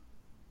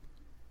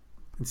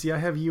 And see, I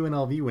have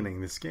UNLV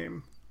winning this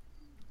game.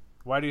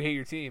 Why do you hate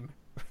your team?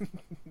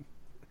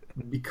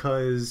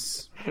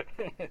 Because,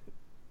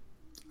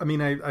 I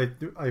mean,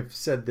 I've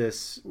said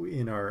this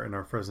in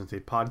our Fresno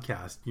State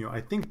podcast. You know,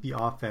 I think the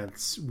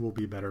offense will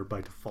be better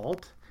by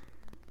default,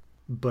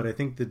 but I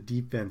think the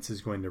defense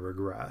is going to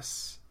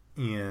regress.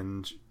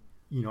 And,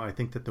 you know, I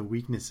think that the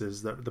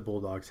weaknesses that the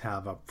Bulldogs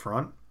have up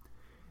front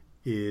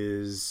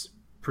is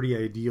pretty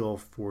ideal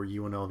for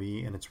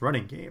UNLV and its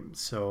running game.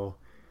 So,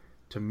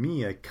 to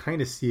me, I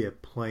kind of see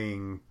it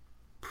playing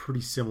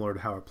pretty similar to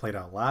how it played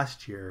out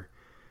last year,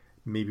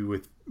 maybe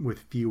with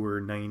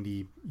fewer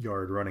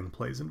 90-yard running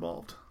plays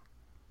involved.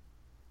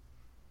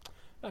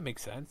 That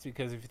makes sense,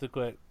 because if you look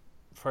at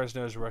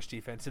Fresno's rush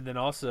defense, and then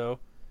also,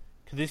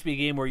 could this be a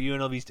game where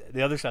UNLV's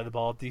the other side of the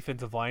ball,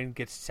 defensive line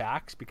gets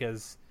sacked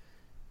because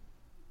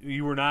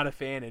you were not a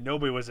fan, and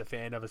nobody was a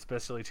fan of,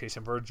 especially Chase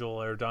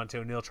Virgil or Dante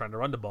O'Neill trying to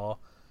run the ball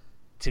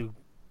to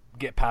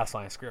get past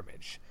line of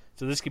scrimmage.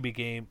 So this could be a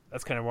game.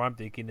 That's kind of what I'm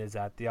thinking, is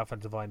that the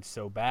offensive line's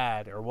so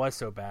bad, or was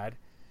so bad.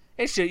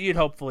 We'd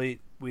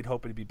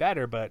hope it'd be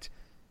better, but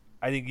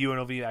I think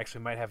UNLV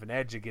actually might have an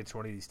edge against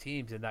one of these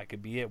teams, and that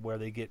could be it, where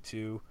they get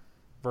to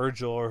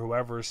Virgil or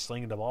whoever's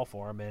slinging the ball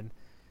for them, and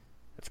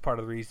that's part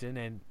of the reason.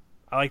 And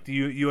I like the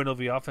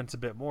UNLV offense a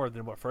bit more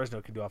than what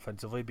Fresno can do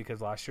offensively,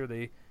 because last year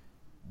they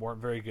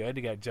weren't very good.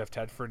 They got Jeff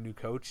Tedford, new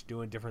coach,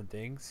 doing different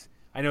things.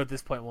 I know at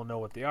this point we'll know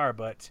what they are,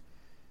 but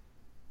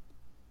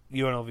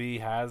UNLV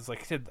has,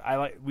 like I said,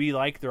 we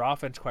like their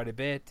offense quite a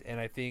bit, and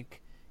I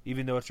think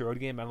even though it's a road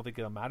game, I don't think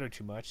it'll matter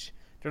too much.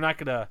 They're not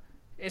gonna.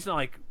 It's not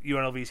like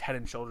UNLV's head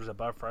and shoulders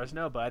above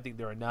Fresno, but I think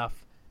they're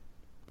enough,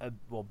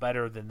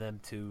 better than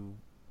them to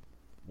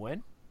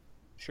win.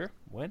 Sure,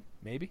 win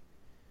maybe.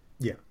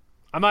 Yeah,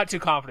 I'm not too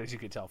confident, as you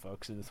can tell,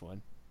 folks, in this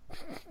one.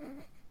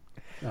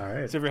 All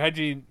right. So if you're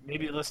hedging,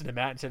 maybe listen to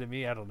Matt instead of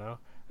me. I don't know.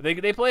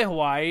 They play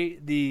Hawaii,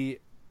 the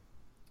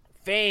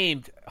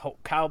famed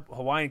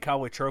Hawaiian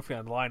Cowboy Trophy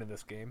on the line in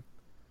this game,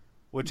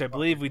 which I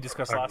believe we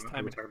discussed last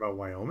time. We're talking about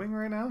Wyoming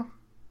right now?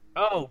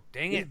 Oh,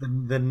 dang it.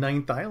 The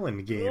Ninth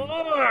Island game.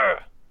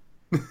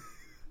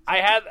 I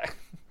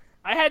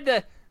had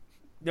to...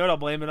 You know what I'll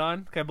blame it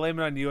on? Can I blame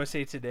it on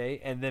USA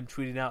Today and them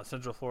tweeting out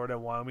Central Florida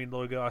Wyoming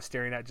logo I was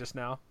staring at just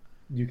now?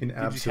 You can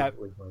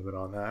absolutely blame it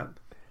on that.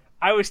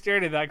 I was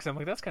staring at that because I'm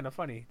like, that's kind of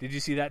funny. Did you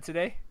see that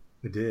today?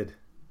 I did.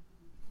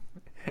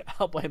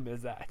 I'll blame it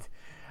as that.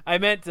 I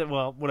meant to,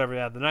 well, whatever.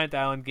 Yeah, the Ninth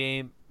Island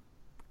game,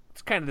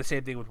 it's kind of the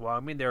same thing with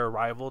Wyoming. They're a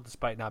rival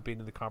despite not being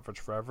in the conference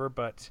forever,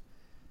 but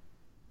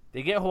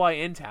they get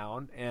Hawaii in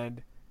town,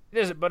 and it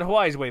isn't. But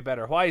Hawaii's way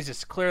better. Hawaii's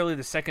just clearly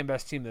the second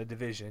best team in the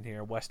division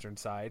here, western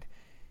side,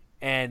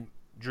 and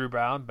Drew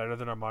Brown better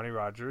than Armani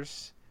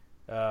Rogers,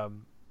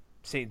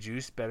 St.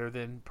 Juice better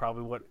than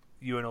probably what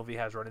UNLV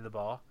has running the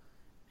ball,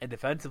 and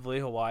defensively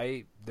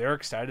Hawaii, they're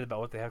excited about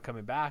what they have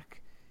coming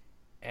back,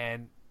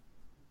 and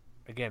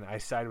again, I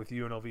side with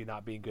UNLV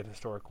not being good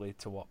historically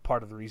to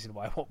part of the reason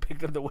why I won't pick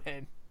them to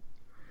win.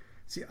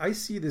 See, I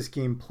see this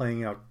game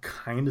playing out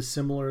kind of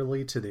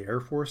similarly to the Air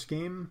Force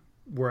game,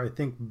 where I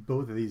think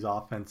both of these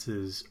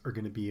offenses are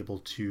going to be able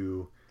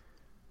to,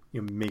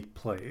 make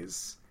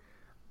plays.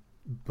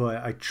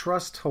 But I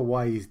trust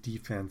Hawaii's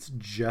defense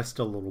just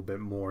a little bit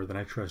more than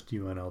I trust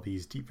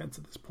UNLV's defense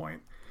at this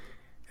point.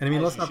 And I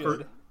mean, let's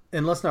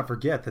not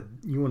forget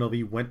that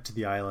UNLV went to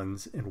the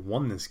Islands and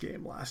won this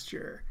game last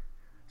year.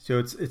 So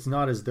it's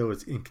not as though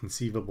it's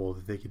inconceivable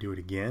that they could do it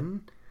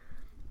again,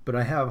 but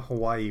I have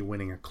Hawaii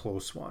winning a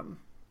close one.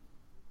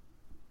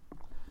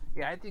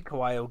 Yeah, I think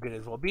Hawaii will get it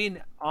as well.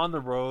 Being on the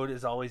road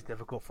is always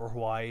difficult for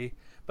Hawaii,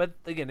 but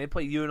again, they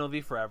play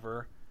UNLV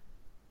forever,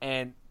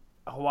 and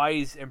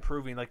Hawaii's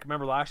improving. Like,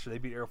 remember last year they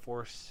beat Air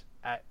Force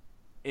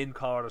in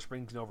Colorado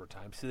Springs in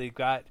overtime, so they've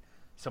got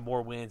some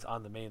more wins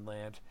on the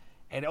mainland,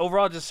 and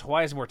overall, just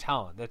Hawaii has more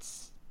talent.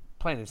 That's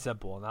plain and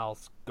simple, and I'll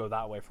go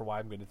that way for why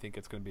I'm going to think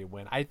it's going to be a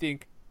win. I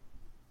think.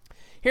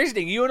 Here's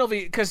the thing, UNLV,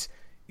 because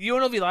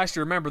UNLV last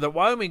year, remember, the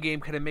Wyoming game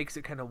kind of makes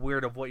it kind of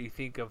weird of what you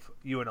think of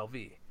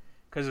UNLV.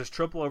 Because there's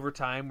triple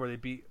overtime where they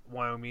beat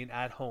Wyoming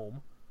at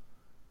home.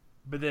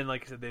 But then,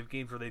 like I said, they have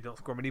games where they don't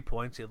score many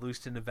points. They lose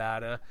to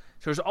Nevada.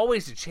 So there's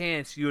always a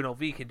chance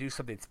UNLV can do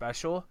something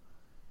special.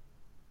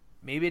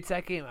 Maybe it's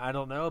that game. I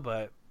don't know,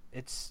 but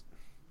it's...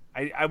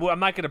 I'm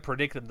not going to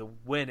predict them to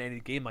win any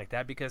game like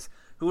that, because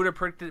who would have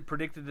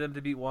predicted them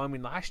to beat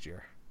Wyoming last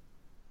year?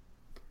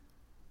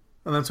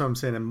 And that's what I'm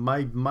saying. And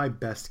my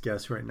best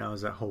guess right now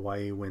is that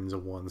Hawaii wins a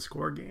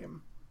one-score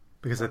game,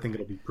 because I think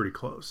it'll be pretty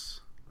close.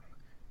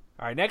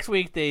 All right, next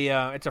week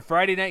it's a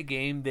Friday night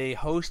game. They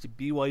host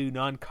BYU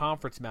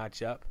non-conference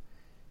matchup,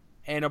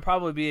 and it'll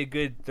probably be a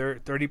good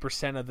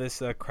 30% of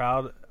this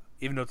crowd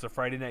even though it's a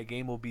Friday night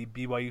game, will be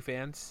BYU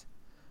fans.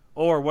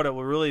 Or what it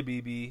will really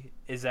be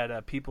is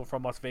that people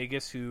from Las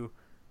Vegas who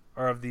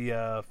are of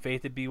the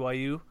faith at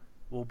BYU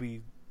will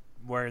be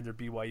wearing their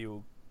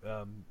BYU,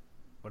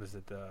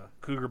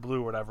 Cougar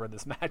Blue or whatever in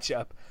this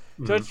matchup.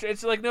 Mm-hmm. So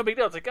it's like no big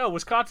deal. It's like, oh,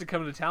 Wisconsin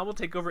coming to town, we'll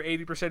take over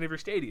 80% of your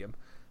stadium.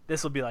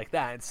 This will be like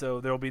that. And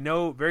so there will be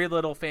very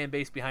little fan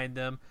base behind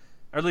them,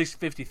 or at least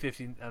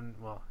 50-50. And,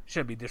 well, it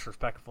shouldn't be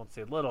disrespectful to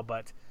say little,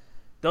 but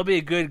there'll be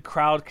a good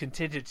crowd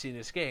contingency in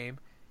this game.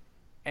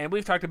 And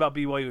we've talked about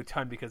BYU a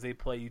ton because they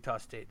play Utah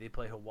State, they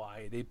play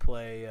Hawaii, they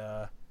play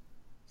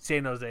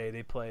San Jose,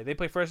 they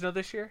play Fresno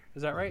this year.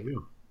 Is that right?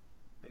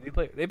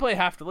 Yeah. They play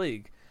half the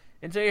league,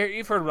 and so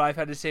you've heard what I've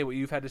had to say, what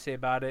you've had to say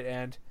about it,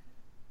 and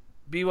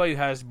BYU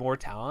has more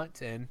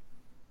talent, and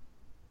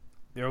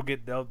they're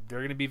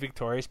going to be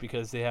victorious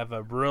because they have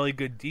a really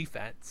good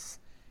defense,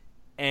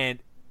 and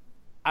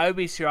I would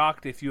be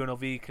shocked if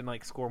UNLV can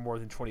score more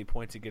than 20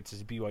 points against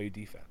this BYU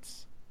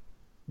defense.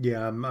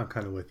 Yeah, I'm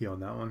kind of with you on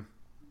that one.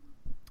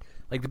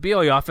 Like the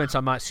BYU offense,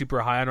 I'm not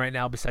super high on right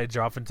now. Besides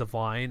their offensive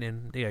line,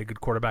 and they got a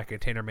good quarterback in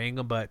Tanner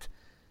Mangum. But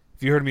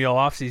if you heard me all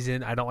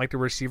offseason, I don't like the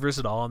receivers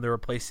at all, and they're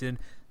replacing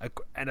an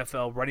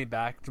NFL running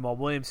back, Jamal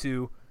Williams,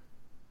 who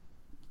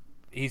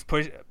he's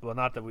pushed. Well,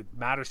 not that it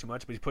matters too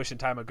much, but he's pushing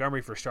Ty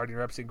Montgomery for starting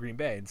reps in Green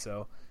Bay, and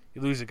so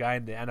you lose a guy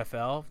in the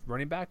NFL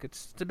running back.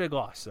 It's a big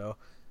loss. So,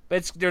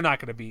 but they're not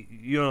going to beat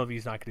UNLV.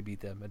 Is not going to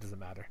beat them. It doesn't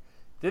matter.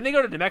 Then they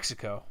go to New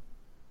Mexico.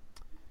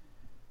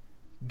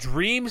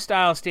 Dream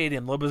Style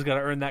Stadium. Lobo's got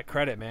to earn that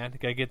credit, man.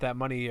 Got to get that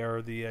money,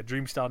 or the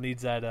Dream Style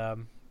needs that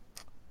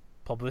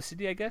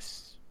publicity, I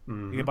guess.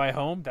 Mm-hmm. You can buy a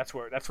home. That's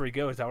where you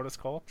go. Is that what it's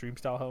called? Dream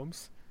Style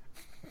Homes.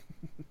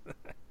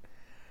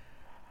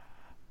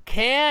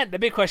 The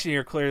big question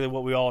here, clearly,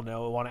 what we all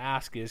know, want to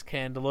ask is,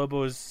 can the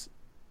Lobos?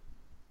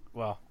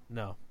 Well,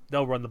 no,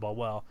 they'll run the ball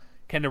well.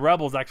 Can the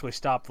Rebels actually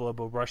stop the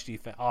Lobo rush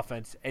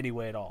offense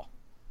anyway at all?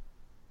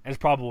 And it's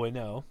probably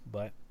no,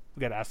 but we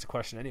got to ask the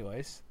question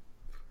anyways.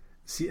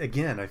 See,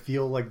 again, I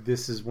feel like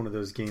this is one of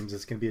those games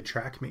that's going to be a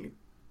track meet.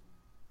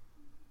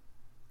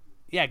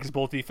 Yeah, because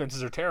both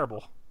defenses are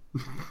terrible.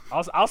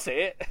 I'll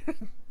say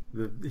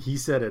it. He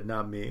said it,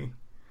 not me.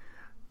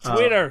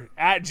 Twitter,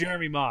 at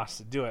Jeremy Moss.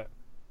 Do it.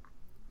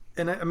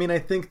 And I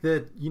think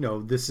that,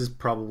 this is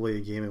probably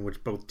a game in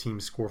which both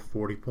teams score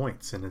 40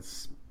 points, and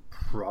it's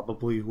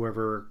probably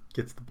whoever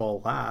gets the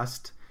ball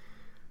last.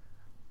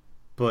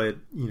 But,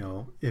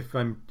 if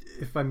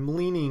I'm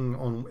leaning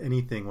on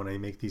anything when I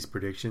make these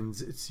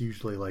predictions, it's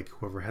usually like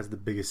whoever has the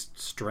biggest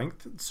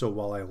strength. So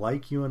while I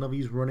like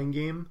UNLV's running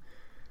game,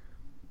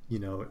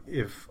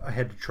 if I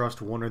had to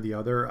trust one or the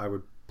other, I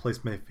would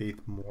place my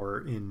faith more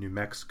in New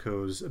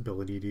Mexico's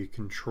ability to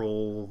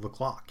control the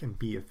clock and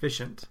be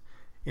efficient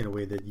in a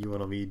way that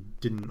UNLV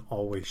didn't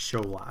always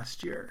show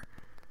last year.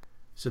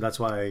 So that's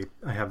why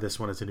I have this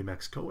one as a New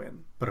Mexico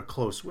win, but a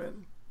close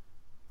win.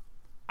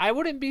 I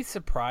wouldn't be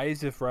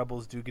surprised if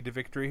Rebels do get a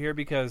victory here,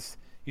 because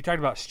you talked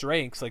about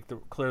strengths.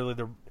 Clearly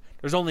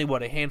there's only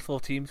a handful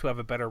of teams who have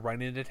a better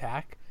running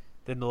attack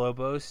than the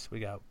Lobos. We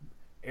got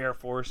Air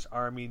Force,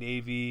 Army,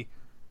 Navy,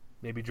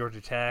 maybe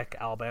Georgia Tech,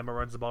 Alabama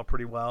runs the ball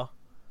pretty well.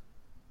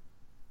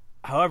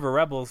 However,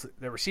 Rebels,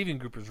 their receiving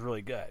group is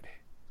really good.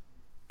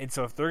 And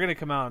so if they're going to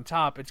come out on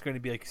top, it's going to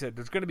be, like you said,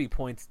 there's going to be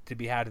points to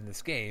be had in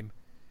this game.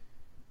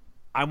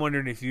 I'm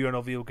wondering if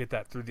UNLV will get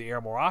that through the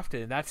air more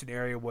often, and that's an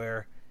area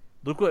where,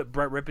 look what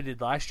Brett Rippon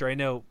did last year. I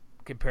know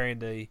comparing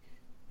the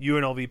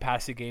UNLV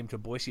passing game to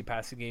Boise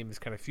passing game is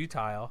kind of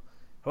futile.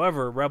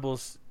 However,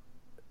 Rebels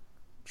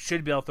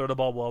should be able to throw the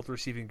ball well with the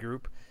receiving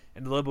group,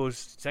 and the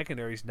Lobos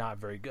secondary is not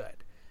very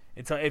good.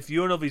 And so if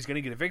UNLV is going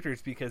to get a victory,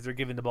 it's because they're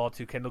giving the ball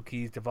to Kendall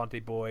Keys,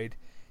 Devontae Boyd,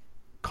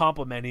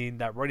 complementing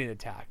that running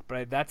attack.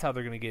 But that's how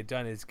they're going to get it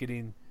done, is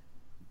getting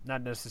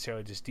not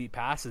necessarily just deep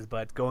passes,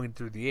 but going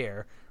through the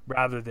air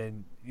rather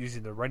than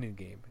using the running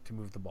game to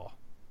move the ball.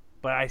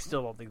 But I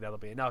still don't think that'll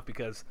be enough,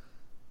 because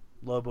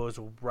Lobos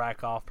will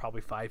rack off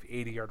probably 5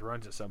 80-yard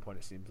runs at some point,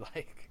 it seems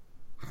like.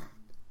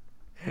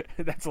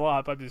 That's a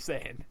lot, but I'm just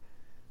saying.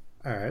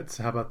 All right,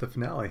 so how about the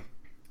finale?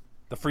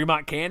 The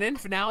Fremont Cannon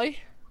finale?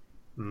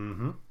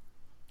 Mm-hmm.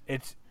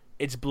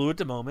 It's blue at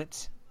the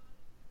moment.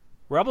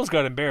 Rebels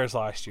got embarrassed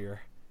last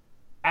year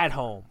at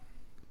home.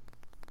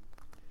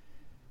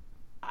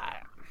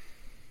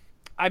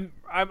 I'm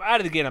out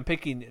of the game. I'm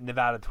picking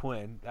Nevada to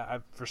win.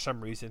 For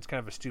some reason, it's kind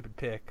of a stupid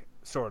pick,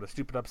 sort of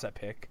stupid upset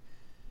pick.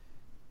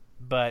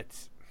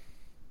 But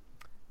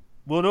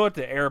we'll know what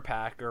the Air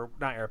Pack, or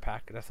not Air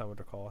Pack. That's not what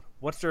they're called.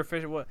 What's their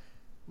official? What?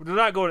 They're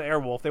not going to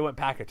Airwolf. They went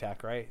Pack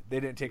Attack, right?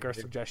 They didn't take our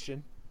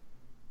suggestion.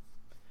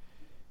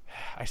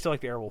 I still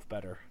like the Airwolf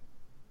better.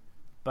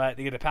 But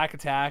they get a Pack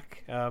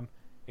Attack.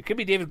 It could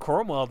be David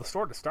Cromwell,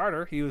 the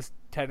starter. He was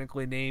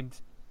technically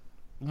named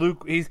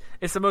Luke.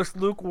 It's the most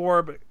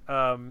lukewarm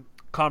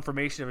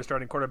confirmation of a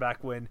starting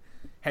quarterback when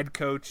head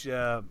coach,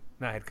 Jay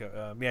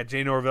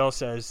Norvell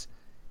says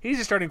he's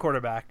a starting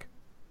quarterback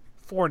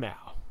for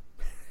now.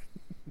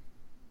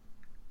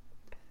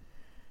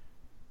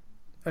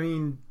 I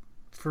mean,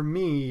 for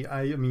me,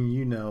 I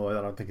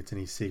don't think it's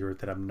any secret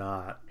that I'm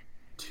not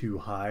too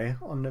high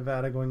on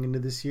Nevada going into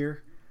this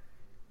year.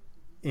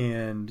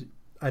 And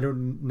I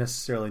don't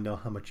necessarily know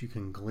how much you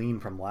can glean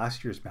from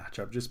last year's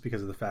matchup just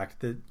because of the fact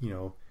that,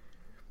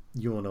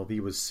 UNLV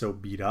was so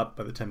beat up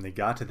by the time they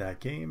got to that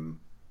game,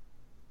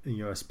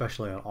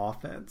 especially on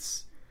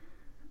offense.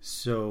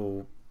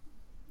 So,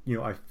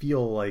 I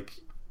feel like,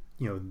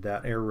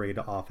 that air raid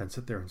offense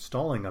that they're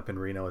installing up in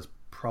Reno is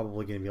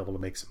probably going to be able to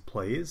make some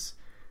plays.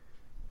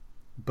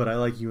 But I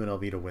like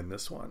UNLV to win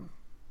this one.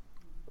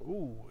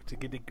 Ooh, to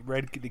get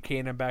the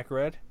cannon back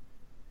red?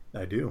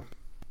 I do.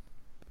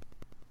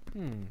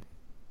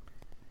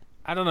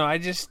 I don't know.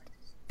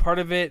 Part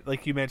of it,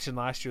 like you mentioned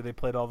last year, they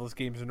played all those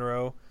games in a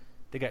row.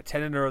 They got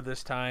 10 in a row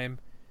this time.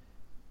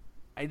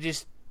 I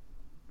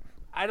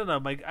don't know,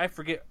 Mike. I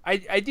forget. I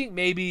think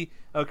maybe,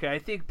 I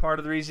think part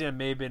of the reason it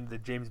may have been the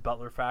James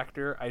Butler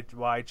factor,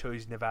 why I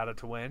chose Nevada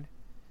to win.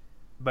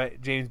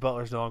 But James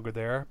Butler's no longer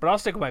there. But I'll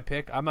stick with my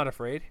pick. I'm not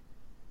afraid.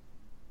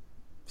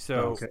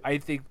 So I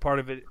think part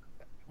of it,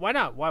 why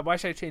not? Why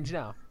should I change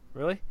now?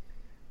 Really?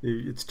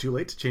 It's too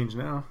late to change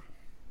now.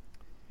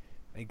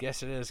 I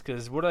guess it is,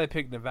 because what did I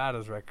pick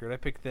Nevada's record? I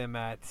picked them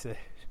at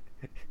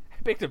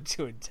I picked them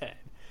 2-10.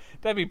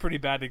 That'd be pretty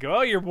bad to go,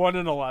 oh, you're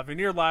 1-11.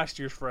 You're last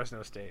year's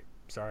Fresno State.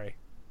 Sorry.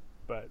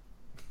 But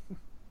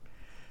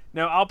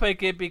no, I'll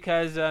pick it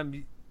because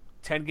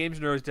 10 games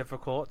in a row is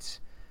difficult.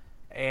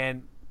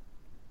 And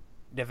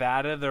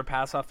Nevada, their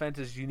pass offense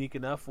is unique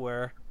enough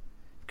where,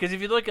 because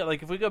if you look at,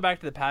 if we go back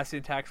to the passing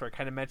attacks where I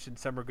kind of mentioned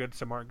some are good,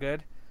 some aren't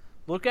good,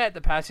 look at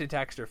the passing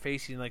attacks they're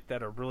facing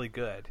that are really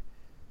good.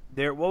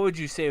 What would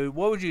you say?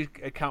 What would you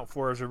account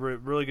for as a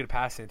really good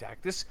passing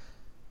attack? This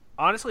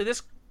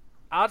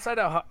outside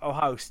of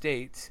Ohio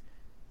State,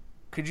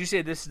 could you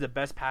say this is the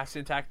best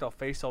passing attack they'll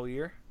face all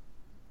year?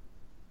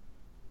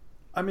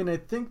 I mean, I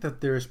think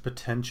that there's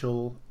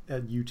potential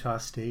at Utah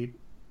State.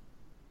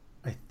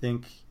 I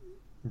think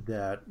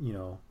that,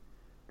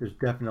 there's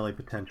definitely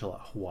potential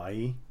at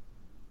Hawaii.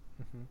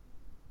 Mm-hmm.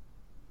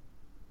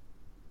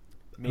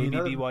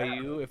 Maybe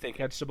BYU if they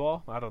catch the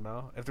ball. I don't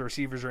know. If the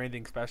receivers are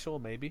anything special,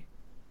 maybe.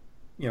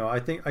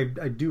 I think I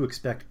do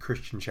expect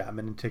Christian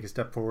Chapman to take a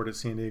step forward at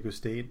San Diego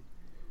State.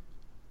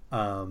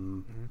 I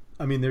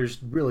mean,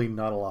 there's really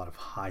not a lot of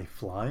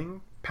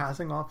high-flying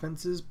passing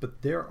offenses,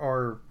 but there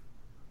are,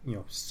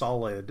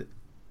 solid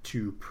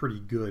to pretty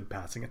good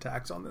passing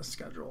attacks on this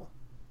schedule.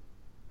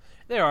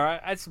 There are.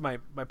 That's my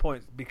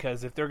point,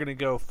 because if they're going to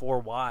go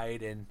 4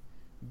 wide and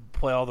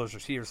play all those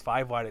receivers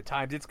 5 wide at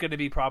times, it's going to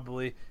be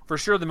probably, for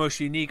sure, the most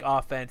unique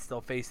offense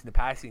they'll face in the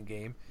passing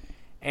game.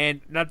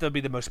 And not that they'll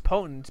be the most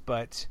potent,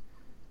 but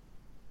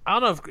I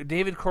don't know if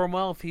David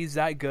Cornwell, if he's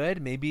that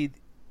good, maybe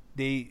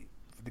the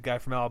guy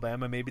from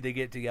Alabama, maybe they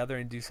get together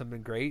and do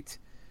something great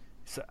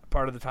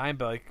part of the time.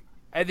 But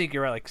I think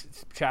you're right.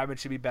 Chapman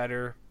should be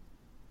better.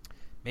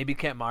 Maybe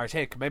Kent Myers.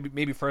 Hey,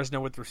 maybe Fresno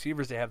with the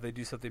receivers they have, they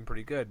do something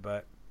pretty good.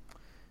 But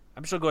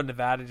I'm still going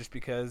Nevada just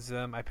because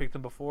I picked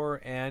them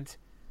before, and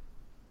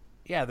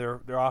yeah, their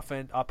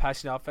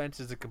passing offense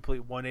is a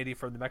complete 180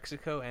 from New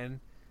Mexico,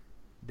 and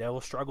they will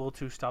struggle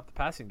to stop the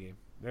passing game.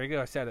 There you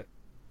go. I said it.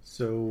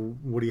 So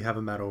what do you have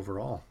them at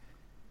overall?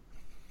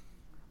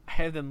 I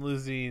have them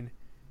losing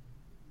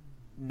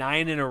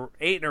 8 in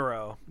a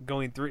row,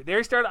 going 3.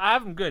 I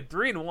have them good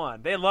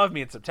 3-1. They love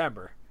me in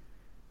September.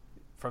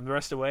 From the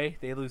rest of the way,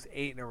 they lose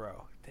 8 in a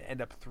row to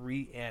end up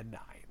 3-9.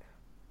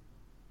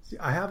 See,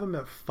 I have them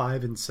at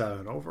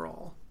 5-7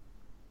 overall,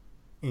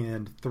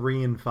 and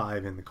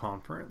 3-5 in the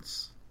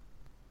conference.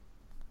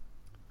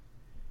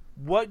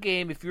 What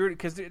game, if you're,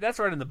 because that's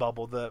right in the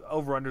bubble, the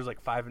over/under is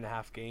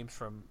 5.5 games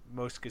from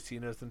most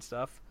casinos and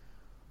stuff.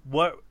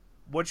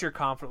 What's your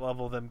confidence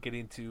level of them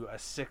getting to a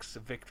 6th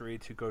victory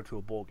to go to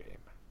a bowl game?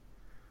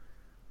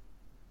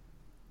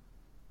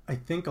 I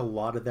think a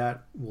lot of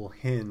that will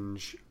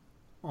hinge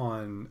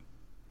on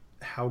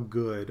how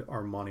good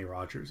Armani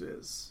Rogers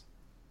is.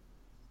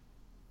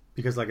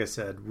 Because like I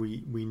said,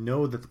 we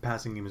know that the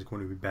passing game is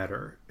going to be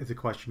better. It's a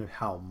question of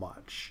how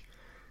much.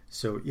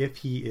 So if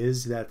he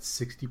is that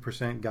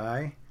 60%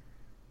 guy,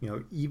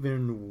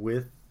 even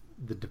with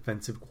the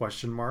defensive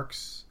question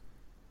marks,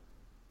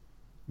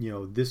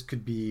 this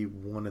could be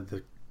one of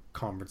the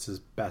conference's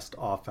best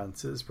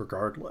offenses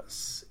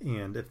regardless.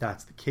 And if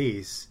that's the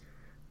case,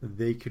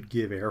 they could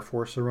give Air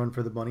Force a run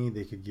for the money.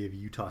 They could give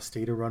Utah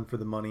State a run for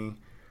the money.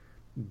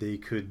 They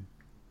could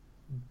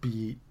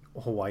beat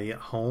Hawaii at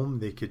home.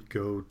 They could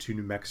go to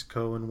New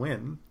Mexico and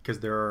win,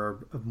 because there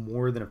are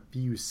more than a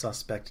few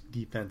suspect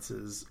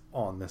defenses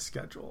on the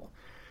schedule.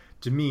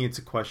 To me, it's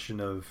a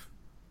question of,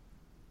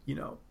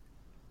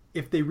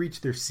 if they reach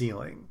their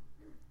ceiling,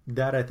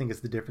 that I think is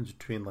the difference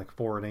between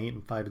 4-8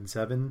 and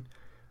 5-7,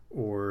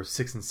 or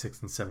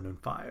 6-6 and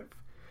 7-5.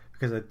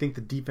 Because I think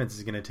the defense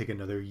is going to take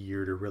another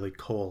year to really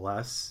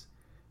coalesce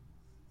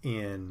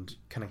and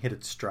kind of hit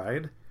its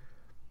stride.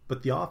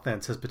 But the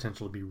offense has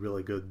potential to be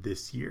really good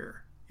this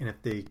year. And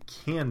if they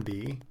can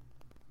be,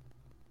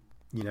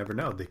 you never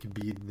know. They could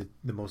be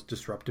the most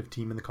disruptive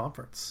team in the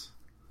conference.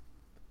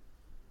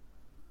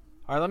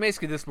 All right, let me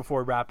ask you this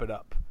before we wrap it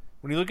up.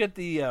 When you look at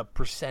the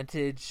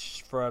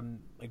percentage from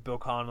like Bill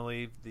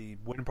Connolly, the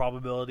win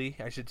probability,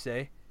 I should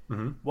say,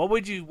 what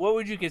would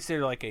you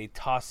consider like a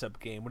toss-up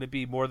game? Would it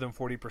be more than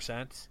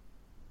 40%?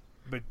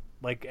 But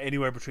like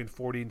anywhere between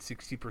 40 and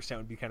 60%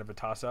 would be kind of a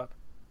toss-up?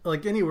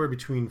 Like anywhere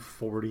between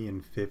 40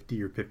 and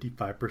 50 or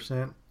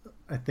 55%.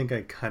 I think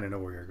I kind of know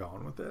where you're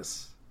going with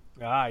this.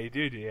 Ah, you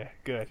do you?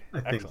 Good.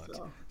 Excellent.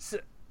 Think so.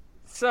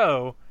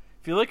 So,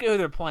 if you look at who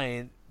they're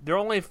playing, they're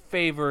only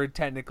favored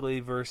technically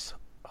versus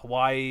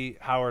Hawaii,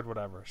 Howard,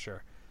 whatever,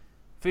 sure.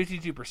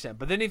 52%.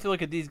 But then if you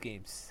look at these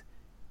games,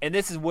 and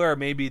this is where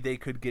maybe they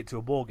could get to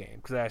a bowl game,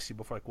 because I asked you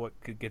before, like, what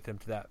could get them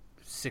to that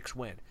 6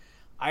 win?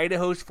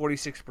 Idaho's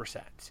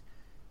 46%.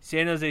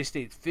 San Jose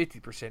State's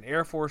 50%.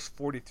 Air Force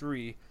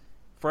 43%.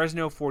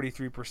 Fresno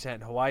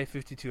 43%. Hawaii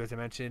 52%, as I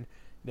mentioned.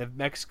 New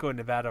Mexico and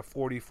Nevada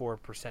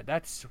 44%.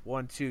 That's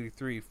 1, 2,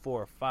 3,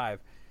 4, 5,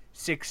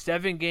 6,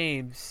 7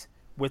 games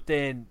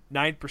within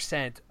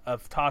 9%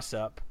 of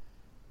toss-up,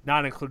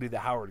 not including the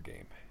Howard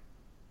game.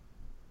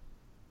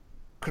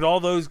 Could all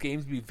those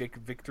games be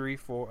victory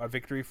for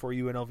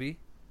UNLV?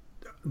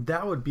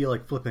 That would be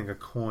like flipping a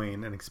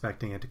coin and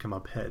expecting it to come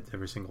up heads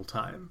every single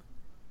time.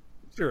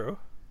 True.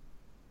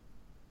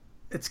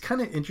 It's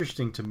kind of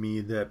interesting to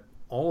me that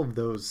all of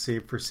those,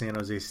 save for San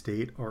Jose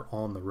State, are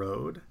on the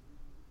road.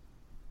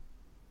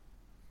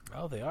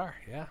 Oh, they are,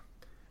 yeah.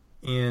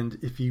 And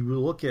if you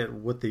look at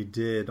what they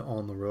did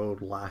on the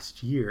road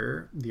last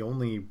year, the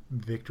only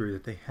victory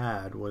that they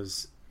had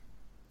was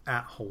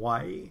at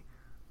Hawaii.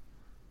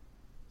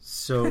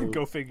 So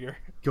Go figure,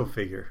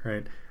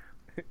 right?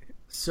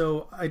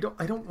 So I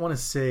don't want to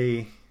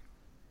say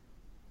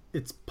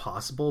it's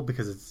possible,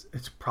 because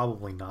it's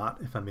probably not,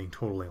 if I'm being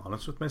totally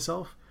honest with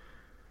myself.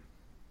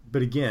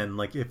 But again,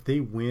 like if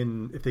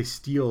they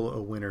steal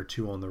a win or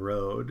two on the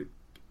road,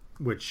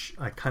 which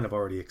I kind of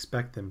already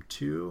expect them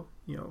to,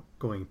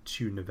 going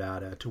to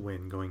Nevada to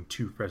win, going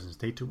to Fresno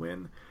State to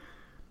win.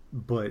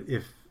 But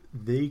if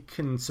they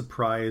can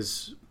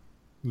surprise,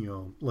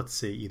 let's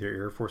say either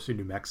Air Force or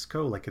New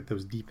Mexico, like if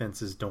those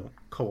defenses don't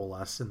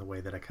coalesce in the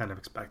way that I kind of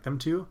expect them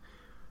to,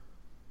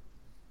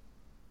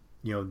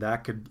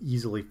 that could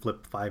easily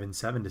flip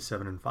 5-7 to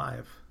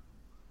 7-5.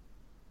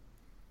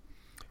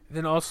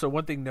 Then also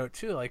one thing to note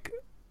too, like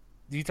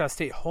the Utah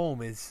State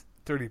home is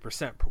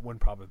 30% win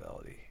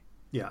probability.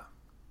 Yeah.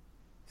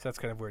 So that's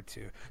kind of weird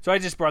too. So I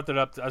just brought that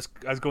up. I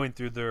was going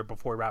through there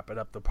before we wrap it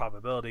up, the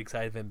probability, because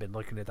I haven't been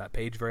looking at that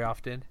page very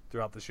often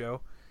throughout the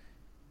show.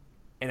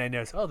 And I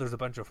noticed, there's a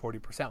bunch of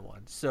 40%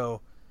 ones.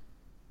 So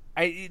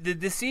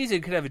this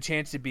season could have a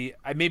chance to be,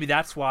 maybe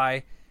that's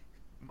why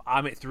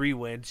I'm at 3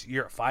 wins,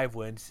 you're at 5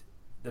 wins.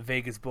 The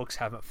Vegas books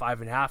have at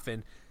 5.5,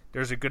 and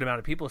there's a good amount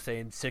of people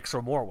saying 6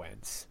 or more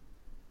wins.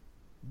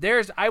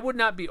 I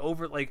wouldn't be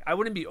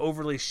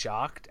overly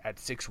shocked at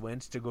 6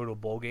 wins to go to a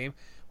bowl game.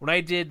 When I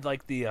did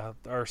like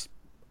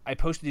I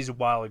posted these a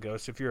while ago,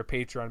 so if you're a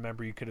Patreon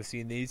member, you could have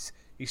seen these.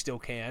 You still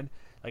can.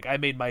 Like I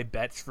made my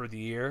bets for the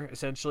year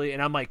essentially,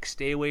 and I'm like,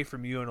 stay away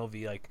from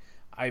UNLV. Like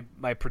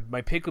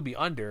my pick would be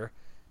under,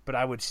 but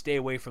I would stay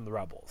away from the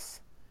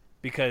Rebels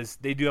because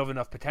they do have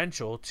enough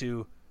potential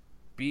to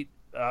beat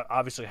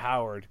obviously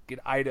Howard, get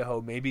Idaho,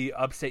 maybe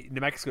upset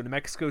New Mexico. New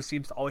Mexico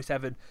seems to always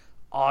have an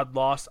odd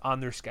loss on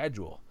their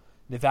schedule.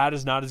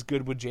 Nevada's not as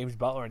good with James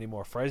Butler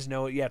anymore.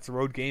 Fresno, yeah, it's a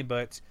road game,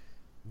 but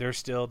they're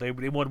still they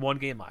won 1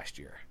 game last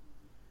year,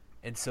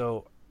 and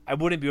so I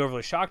wouldn't be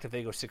overly shocked if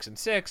they go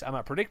 6-6. I'm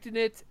not predicting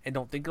it and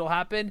don't think it'll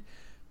happen,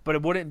 but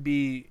it wouldn't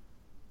be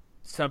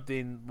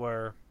something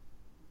where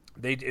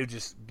it would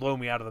just blow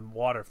me out of the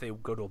water if they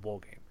go to a bowl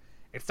game.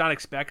 It's not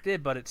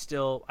expected, but it's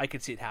still, I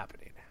could see it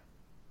happening.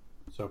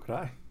 So could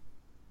I.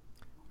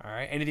 All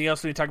right. Anything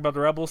else we need to talk about the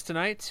Rebels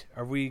tonight?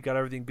 Or we got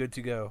everything good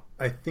to go?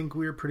 I think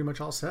we're pretty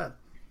much all set.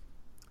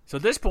 So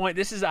at this point,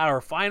 this is our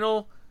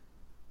final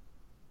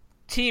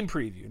team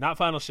preview. Not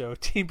final show,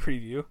 team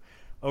preview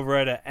over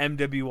at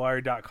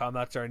mwire.com.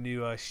 That's our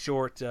new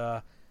short,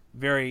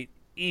 very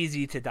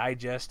easy to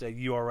digest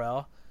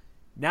URL.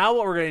 Now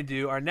what we're going to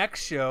do, our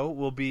next show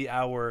will be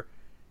our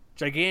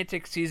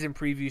gigantic season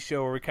preview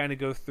show where we kind of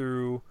go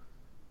through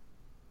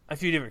a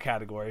few different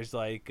categories,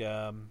 like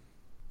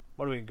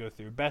what do we go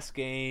through? Best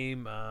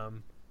game.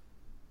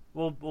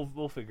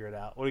 We'll figure it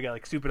out. What do we got?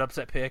 Like stupid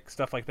upset pick,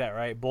 stuff like that,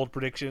 right? Bold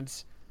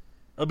predictions.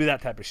 It'll be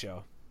that type of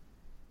show.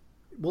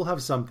 We'll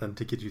have something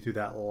to get you through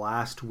that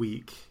last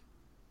week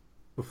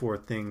before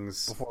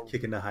things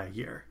kick into high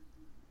gear.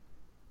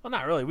 Well,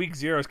 not really. Week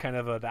 0 is kind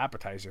of an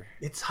appetizer.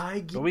 It's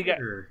high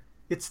gear.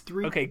 It's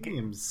 3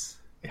 games.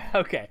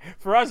 Okay.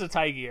 For us, it's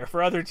high gear.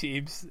 For other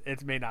teams,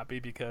 it may not be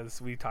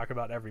because we talk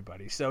about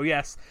everybody. So,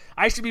 yes,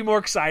 I should be more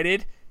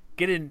excited.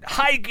 Get in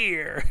high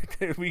gear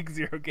to Week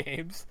 0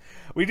 games.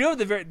 We do have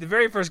the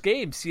very first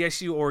game,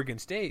 CSU Oregon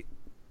State,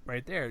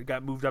 right there. It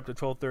got moved up to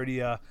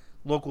 12:30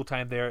 local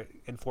time there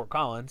in Fort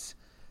Collins.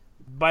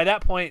 By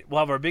that point, we'll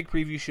have our big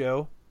preview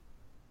show.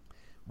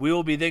 We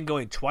will be then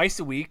going twice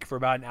a week for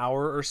about an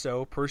hour or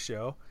so per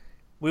show.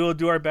 We will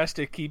do our best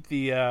to keep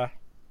the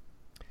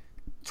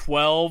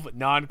 12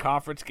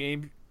 non-conference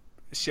game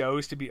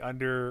shows to be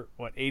under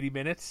 80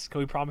 minutes? Can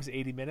we promise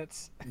 80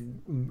 minutes?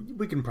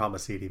 We can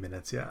promise 80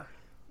 minutes, yeah.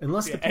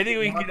 Unless the I think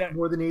we can get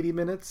more than 80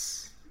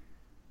 minutes.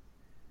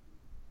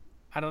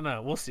 I don't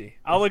know. We'll see.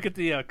 I'll look at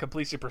the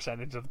completion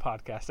percentage of the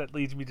podcast. That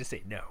leads me to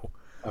say no.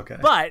 Okay.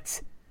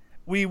 But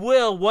we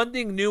will. One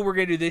thing new we're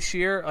going to do this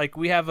year, like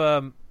we have,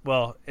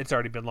 well, it's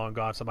already been long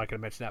gone, so I'm not going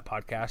to mention that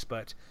podcast,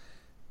 but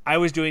I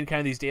was doing kind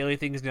of these daily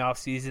things in the off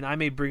season. I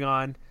may bring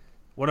on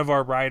one of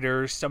our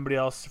writers, somebody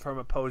else from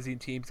opposing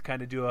teams to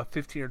kind of do a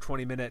 15 or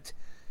 20 minute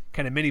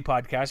kind of mini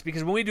podcast,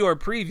 because when we do our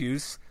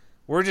previews,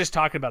 we're just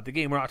talking about the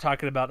game. We're not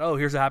talking about, oh,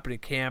 here's what happened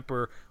at camp,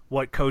 or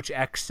what Coach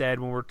X said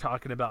when we're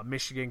talking about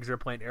Michigan because they're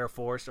playing Air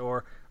Force,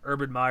 or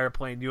Urban Meyer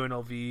playing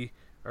UNLV,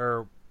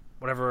 or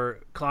whatever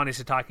Kalani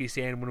Sitake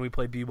saying when we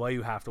play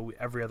BYU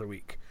every other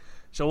week.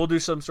 So we'll do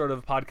some sort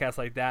of podcast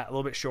like that, a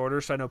little bit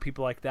shorter, so I know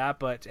people like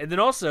that. And then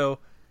also,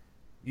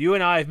 you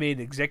and I have made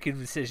an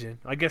executive decision.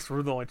 I guess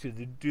we're the only two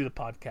to do the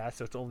podcast,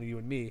 so it's only you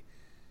and me.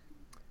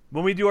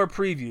 When we do our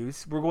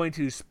previews, we're going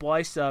to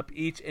splice up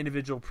each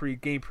individual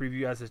game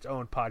preview as its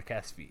own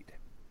podcast feed.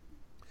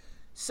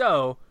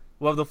 So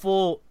we'll have the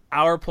full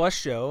hour-plus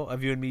show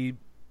of you and me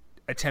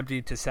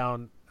attempting to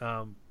sound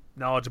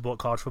knowledgeable at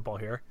college football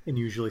here. And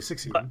usually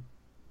succeed.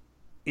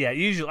 Yeah,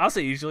 usually. I'll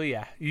say usually,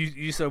 yeah.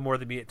 You so more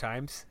than me at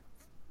times,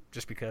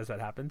 just because that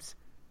happens.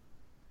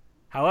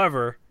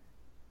 However,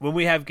 when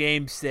we have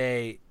games,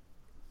 say,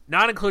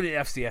 not including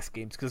FCS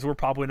games, because we're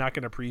probably not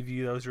going to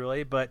preview those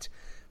really, but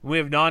when we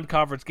have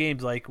non-conference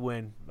games, like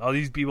when I'll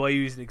use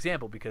BYU as an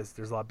example because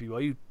there's a lot of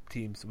BYU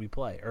teams we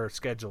play, or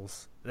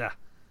schedules.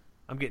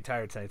 I'm getting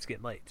tired tonight. It's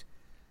getting late.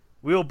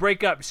 We will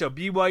break up. So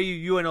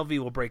BYU, UNLV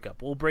will break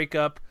up. We'll break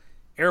up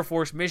Air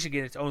Force,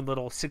 Michigan, its own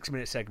little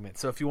 6-minute segment.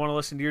 So if you want to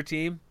listen to your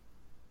team,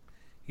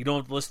 you don't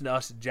have to listen to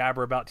us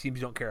jabber about teams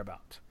you don't care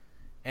about.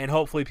 And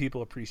hopefully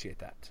people appreciate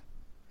that.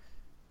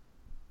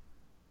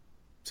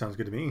 Sounds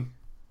good to me.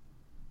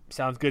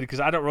 Sounds good,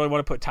 because I don't really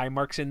want to put time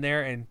marks in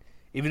there, and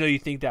even though you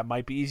think that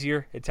might be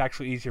easier, it's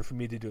actually easier for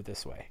me to do it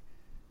this way.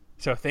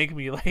 So thank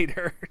me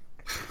later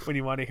when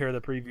you want to hear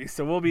the preview.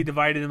 So we'll be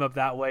dividing them up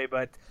that way,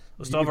 but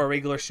we'll still have our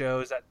regular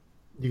shows.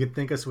 You can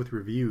thank us with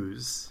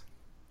reviews.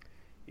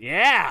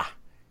 Yeah!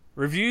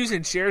 Reviews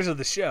and shares of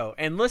the show.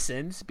 And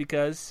listens,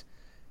 because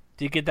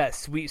to get that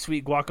sweet,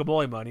 sweet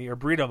guacamole money or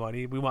burrito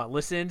money, we want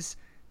listens,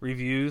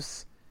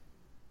 reviews,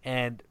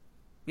 and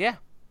yeah,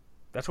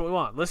 that's what we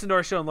want. Listen to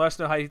our show and let us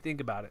know how you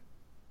think about it.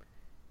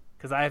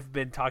 Because I've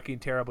been talking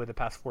terribly the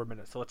past 4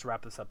 minutes, so let's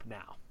wrap this up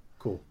now.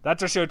 Cool.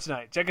 That's our show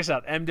tonight. Check us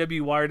out,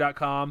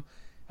 mwwire.com.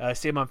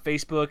 Same on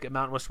Facebook at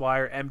Mountain West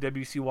Wire,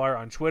 MWC Wire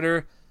on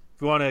Twitter.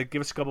 If you want to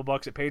give us a couple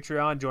bucks at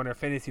Patreon, join our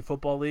Fantasy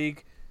Football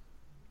League.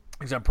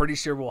 Because I'm pretty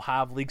sure we'll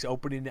have leagues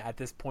opening at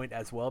this point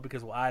as well,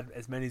 because we'll add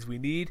as many as we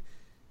need.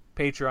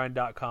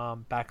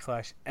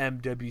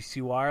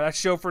 Patreon.com/MWC Wire. That's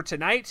the show for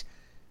tonight.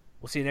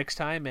 We'll see you next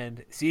time,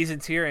 and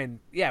season's here, and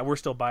yeah, we're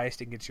still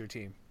biased against your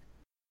team.